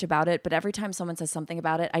know that much about it, but every time someone says something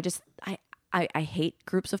about it, I hate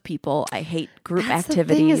groups of people. I hate group That's activities.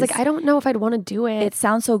 The thing is, like, I don't know if I'd want to do it. It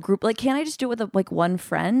sounds so group. Like, can't I just do it with like one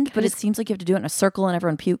friend? But it seems like you have to do it in a circle, and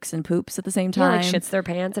everyone pukes and poops at the same yeah, time. like shits their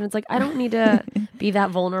pants, and it's like I don't need to be that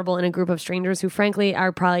vulnerable in a group of strangers who, frankly,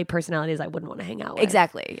 are probably personalities I wouldn't want to hang out with.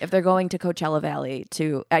 Exactly. If they're going to Coachella Valley,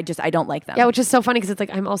 I don't like them. Yeah, which is so funny because it's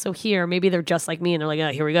like I'm also here. Maybe they're just like me, and they're like,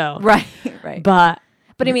 oh, here we go. Right. Right.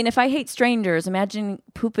 But I mean, if I hate strangers, imagine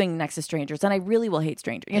pooping next to strangers, then I really will hate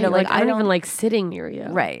strangers. You you know, know, like I don't even like sitting near you.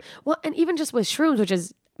 Right. Well, and even just with shrooms, which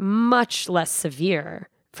is much less severe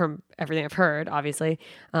from everything I've heard, obviously,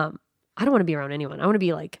 I don't want to be around anyone. I want to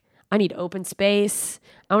be like, I need open space.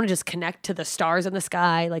 I want to just connect to the stars in the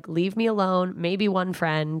sky. Like, leave me alone. Maybe one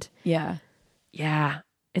friend. Yeah. Yeah.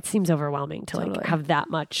 It seems overwhelming to like Totally. have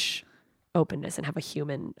that much openness and have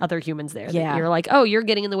other humans there. that Yeah. You're like, oh, you're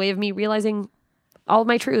getting in the way of me realizing all of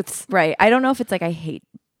my truths. Right. I don't know if it's like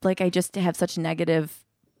I just have such negative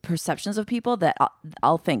perceptions of people that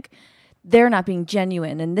I'll think they're not being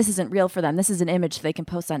genuine and this isn't real for them. This is an image they can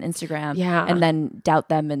post on Instagram Yeah. and then doubt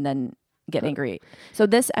them and then get angry. So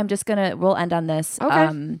we'll end on this.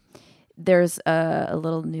 Okay. There's a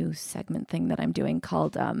little new segment thing that I'm doing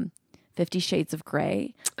called 50 Shades of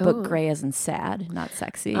Grey, but Ooh. gray as in sad, not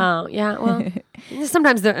sexy. Oh, yeah. Well,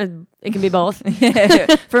 sometimes it can be both.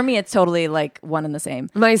 For me, it's totally like one and the same.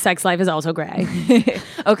 My sex life is also gray.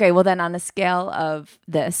 Okay, well then on a scale of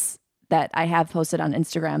this that I have posted on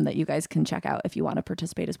Instagram that you guys can check out if you want to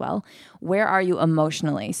participate as well. Where are you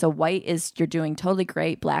emotionally? So white is you're doing totally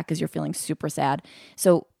great. Black is you're feeling super sad.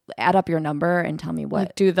 So add up your number and tell me what.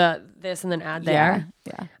 Like do this and then add there.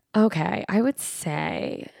 Yeah. Okay. I would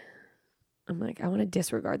say, I'm like, I want to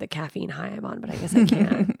disregard the caffeine high I'm on, but I guess I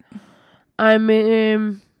can't.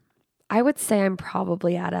 I would say I'm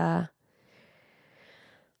probably at a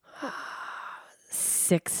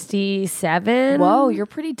 67. Whoa, you're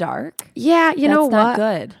pretty dark. Yeah, you know That's not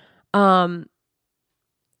what? good.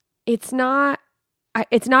 It's not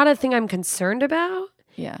a thing I'm concerned about.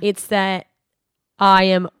 Yeah. It's that I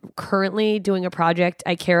am currently doing a project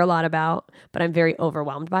I care a lot about, but I'm very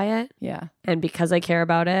overwhelmed by it. Yeah. And because I care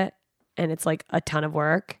about it and it's like a ton of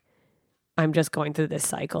work, I'm just going through this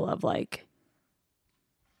cycle of like,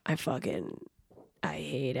 I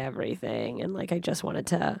hate everything. And like, I just wanted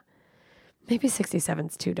to, maybe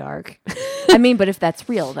 67's too dark. I mean, but if that's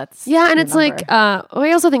real, that's Yeah. And the it's number. like,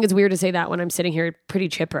 I also think it's weird to say that when I'm sitting here pretty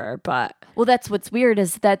chipper, but Well, that's what's weird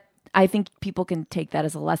is that I think people can take that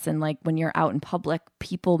as a lesson. Like when you're out in public,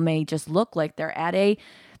 people may just look like they're at a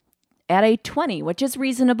 20, which is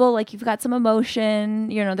reasonable. Like you've got some emotion,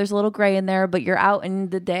 you know, there's a little gray in there, but you're out in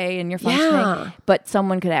the day and you're functioning. Yeah. But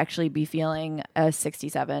someone could actually be feeling a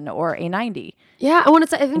 67 or a 90. yeah, I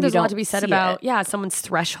think you there's a lot don't to be said see about, it. someone's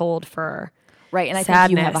threshold for, Right. And I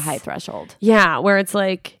think you have a Sadness. high threshold. yeah, where it's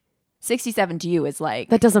like, 67 to you is like,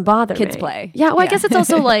 that doesn't bother Kids me. play. Yeah, well, I Yeah. guess it's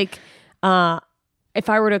also like, if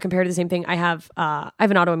I were to compare to the same thing, I have an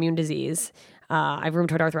autoimmune disease. I have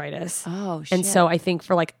rheumatoid arthritis. oh, shit. And so I think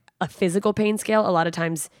for like a physical pain scale, a lot of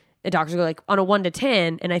times the doctors go like on a 1 to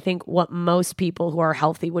 10, and I think what most people who are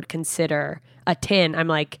healthy would consider a 10, I'm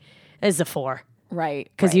like, is a 4.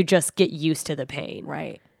 Right. Because you just get used to the pain.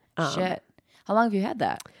 Right. Shit. How long have you had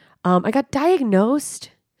that? I got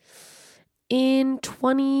diagnosed in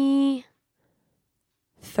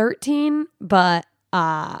 2013, but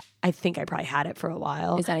I think I probably had it for a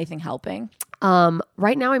while. Is anything helping?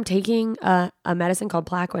 Right now I'm taking a medicine called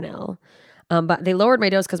Plaquenil, but they lowered my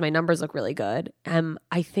dose because my numbers look really good.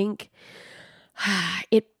 I think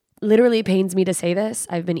it literally pains me to say this.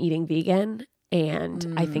 I've been eating vegan,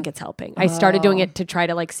 and I think it's helping. I started doing it to try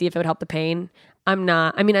to like see if it would help the pain. I'm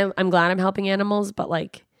glad I'm helping animals, but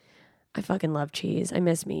like, I fucking love cheese. I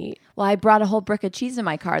miss meat. Well, I brought a whole brick of cheese in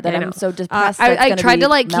my car that I'm so depressed. I tried to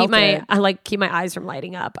like melted. keep my eyes from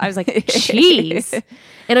lighting up. I was like, cheese.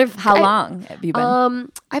 And How long have you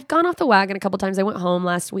been? I've gone off the wagon a couple times. I went home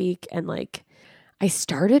last week, and like I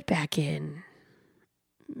started back in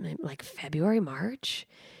like February, March,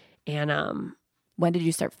 and when did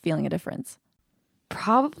you start feeling a difference?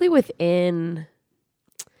 Probably within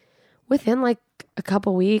like a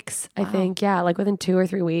couple weeks, I think. Yeah, like within 2 or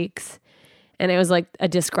 3 weeks. And it was like a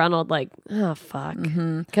disgruntled, like, oh, fuck.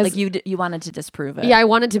 Because like you wanted to disprove it. Yeah, I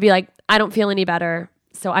wanted to be like, I don't feel any better.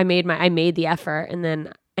 So I made the effort.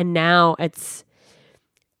 And now it's,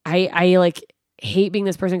 I like hate being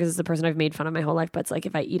this person because it's the person I've made fun of my whole life. But it's like,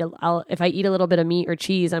 if I eat a little bit of meat or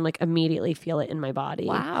cheese, I'm like immediately feel it in my body.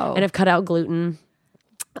 Wow. And I've cut out gluten.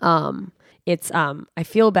 It's I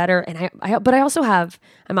feel better, and but I also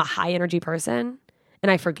I'm a high energy person,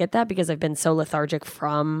 and I forget that because I've been so lethargic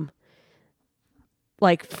from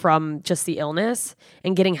just the illness,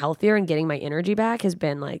 and getting healthier and getting my energy back has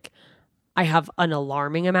been like, I have an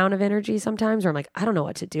alarming amount of energy sometimes where I'm like, I don't know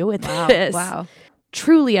what to do with this. Wow.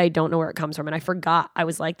 Truly, I don't know where it comes from, and I forgot I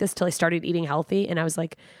was like this till I started eating healthy, and I was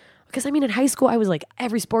like, because I mean, in high school, I was like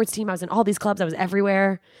every sports team, I was in all these clubs, I was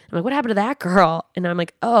everywhere. I'm like, what happened to that girl? And I'm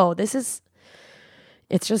like, oh,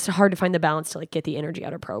 it's just hard to find the balance to like get the energy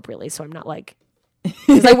out appropriately. So I'm not like,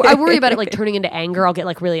 because I worry about it like turning into anger. I'll get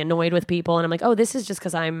like really annoyed with people, and I'm like, oh, this is just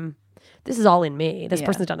because this is all in me. This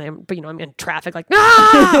person's done, but I'm in traffic like,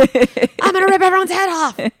 ah, I'm gonna rip everyone's head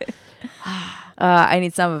off. I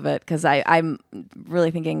need some of it because I'm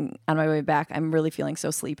really thinking on my way back, I'm really feeling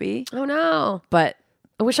so sleepy. Oh no. But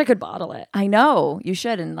I wish I could bottle it. I know you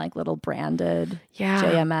should, in like little branded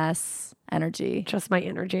JMS energy. Just my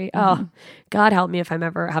energy. Oh, God help me if I'm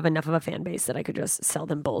ever have enough of a fan base that I could just sell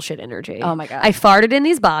them bullshit energy. Oh my God. I farted in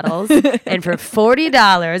these bottles, and for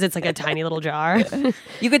 $40, it's like a tiny little jar.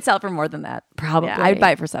 You could sell for more than that. Probably. Yeah, I'd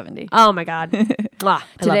buy it for $70. Oh my God.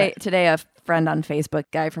 Today a friend on Facebook,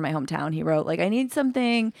 guy from my hometown, he wrote like, I need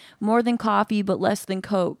something more than coffee but less than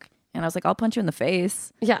Coke. And I was like, I'll punch you in the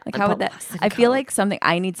face. Yeah. Like, how would that? I feel like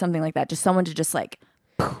I need something like that. Just someone to just like,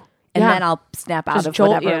 and then I'll snap out of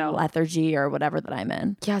whatever lethargy or whatever that I'm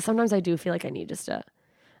in. Yeah. Sometimes I do feel like I need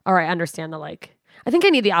I understand I think I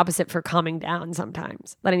need the opposite for calming down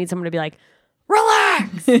sometimes. That I need someone to be like,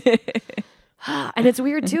 relax. And it's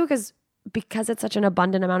weird too, because it's such an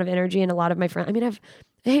abundant amount of energy, and a lot of my friends,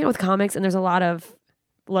 I hang out with comics, and there's a lot of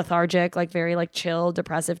lethargic, like very like chill,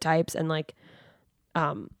 depressive types. And like,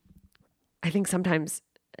 I think sometimes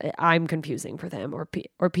I'm confusing for them,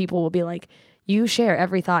 or people will be like, you share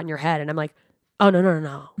every thought in your head. And I'm like, oh,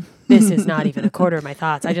 no. This is not even a quarter of my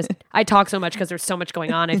thoughts. I talk so much because there's so much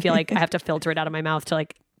going on. I feel like I have to filter it out of my mouth to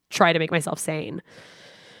like try to make myself sane.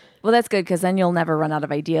 Well, that's good, because then you'll never run out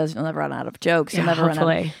of ideas. You'll never run out of jokes. You'll never run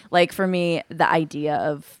out. Like for me, the idea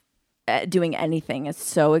of doing anything is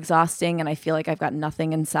so exhausting, and I feel like I've got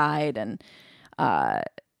nothing inside. And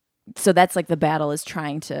so that's like the battle, is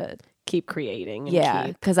trying to keep creating.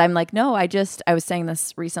 Because I'm like, no, I was saying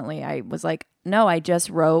this recently. I was like, no, I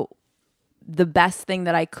just wrote the best thing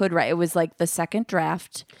that I could write. It was like the second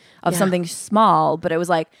draft of something small, but it was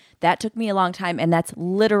like, that took me a long time, and that's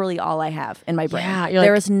literally all I have in my brain.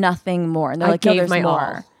 There is nothing more. And they're like, no, there's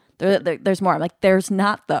more. There's more. I'm like, there's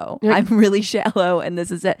not though. I'm really shallow, and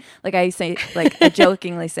this is it. Like I say, like I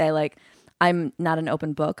jokingly say, like, I'm not an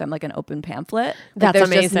open book. I'm like an open pamphlet. Like, that's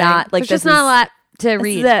amazing. There's just not a lot to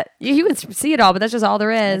read. You can see it all, but that's just all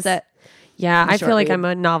there is. That's it. Yeah, I feel like I'm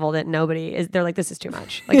a novel that nobody is. They're like, this is too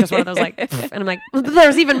much. Like just one of those like, and I'm like,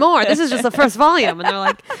 there's even more. This is just the first volume, and they're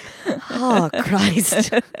like, oh Christ.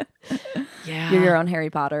 Yeah, you're your own Harry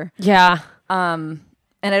Potter. Yeah. And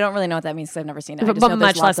I don't really know what that means because I've never seen it. But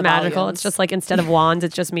much less magical. It's just like, instead of wands,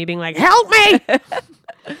 it's just me being like, help me.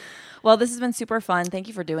 Well, this has been super fun. Thank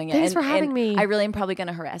you for doing it. Thanks for having me. I really am probably going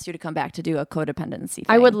to harass you to come back to do a codependency thing.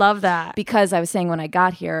 I would love that. Because I was saying when I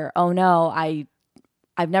got here, oh no, I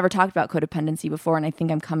I've never talked about codependency before, and I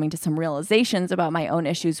think I'm coming to some realizations about my own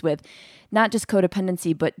issues with not just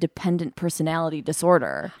codependency, but dependent personality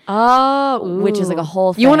disorder. Oh, which is like a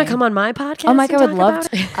whole thing. You want to come on my podcast? Oh my God, I would love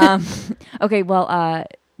about it? to. Okay, well,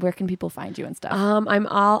 where can people find you and stuff? I'm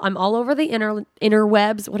all over the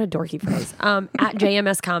interwebs. What a dorky phrase. At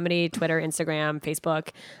JMS Comedy, Twitter, Instagram, Facebook.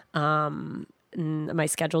 My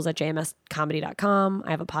schedule's at jmscomedy.com.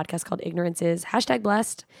 I have a podcast called Ignorance Is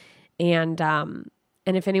 #blessed.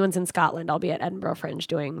 And if anyone's in Scotland, I'll be at Edinburgh Fringe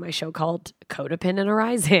doing my show called Codependent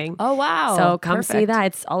Arising. Oh, wow. So come see Perfect. that.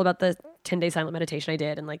 It's all about the 10-day silent meditation I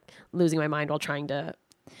did and like losing my mind while trying to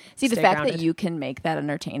See, the stay fact grounded. that you can make that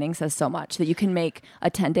entertaining says so much. That you can make a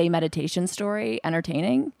 10-day meditation story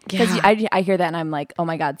entertaining. Because Yeah. I hear that and I'm like, oh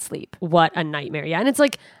my God, sleep. What a nightmare. Yeah. And it's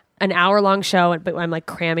like an hour-long show, but I'm like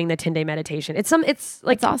cramming the 10-day meditation. It's like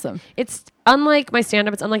It's awesome. It's unlike my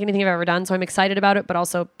stand-up. It's unlike anything I've ever done. So I'm excited about it, but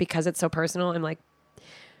also because it's so personal, I'm like,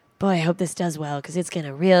 boy, I hope this does well because it's going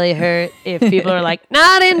to really hurt if people are like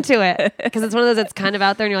not into it. Because it's one of those that's kind of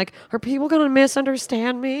out there and you're like, are people going to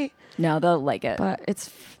misunderstand me? No, they'll like it. But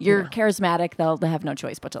it's, You're charismatic. They'll have no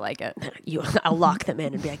choice but to like it. I'll lock them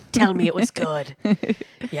in and be like, tell me it was good.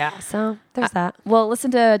 Yeah. So there's that. Well,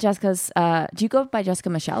 listen to Jessica's. Do you go by Jessica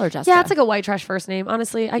Michelle or Jessica? Yeah, it's like a white trash first name.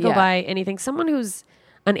 Honestly, I go Yeah. by anything. Someone who's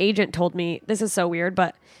an agent told me, this is so weird,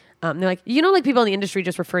 but they're like, like people in the industry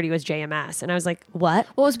just refer to you as JMS. And I was like, what?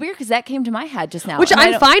 Well, it was weird because that came to my head just now. Which And I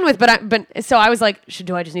I'm don't- fine with, but so I was like,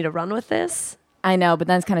 do I just need to run with this? I know, but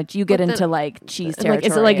then it's kind of you get But then- into like cheese And, territory.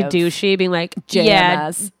 like, is it like of douchey being like, JMS?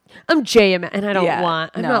 yeah, I'm JMS, and I don't Yeah,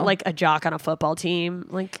 want. I'm no. not like a jock on a football team.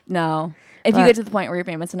 Like, No. If you But- get to the point where you're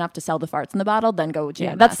famous enough to sell the farts in the bottle, then go with JMS.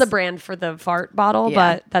 yeah, that's the brand for the fart bottle,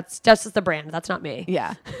 Yeah. but that's just the brand. That's not me.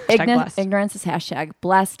 Yeah. Hashtag blessed. Ignorance is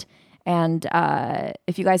 #blessed. And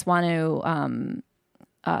if you guys want to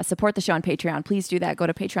support the show on Patreon, please do that. Go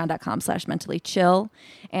to patreon.com/mentallychill.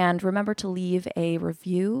 And remember to leave a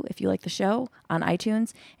review if you like the show on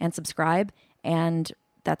iTunes and subscribe. And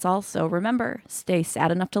that's all. So remember, stay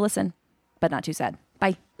sad enough to listen, but not too sad.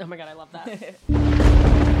 Bye. Oh my God, I love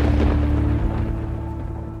that.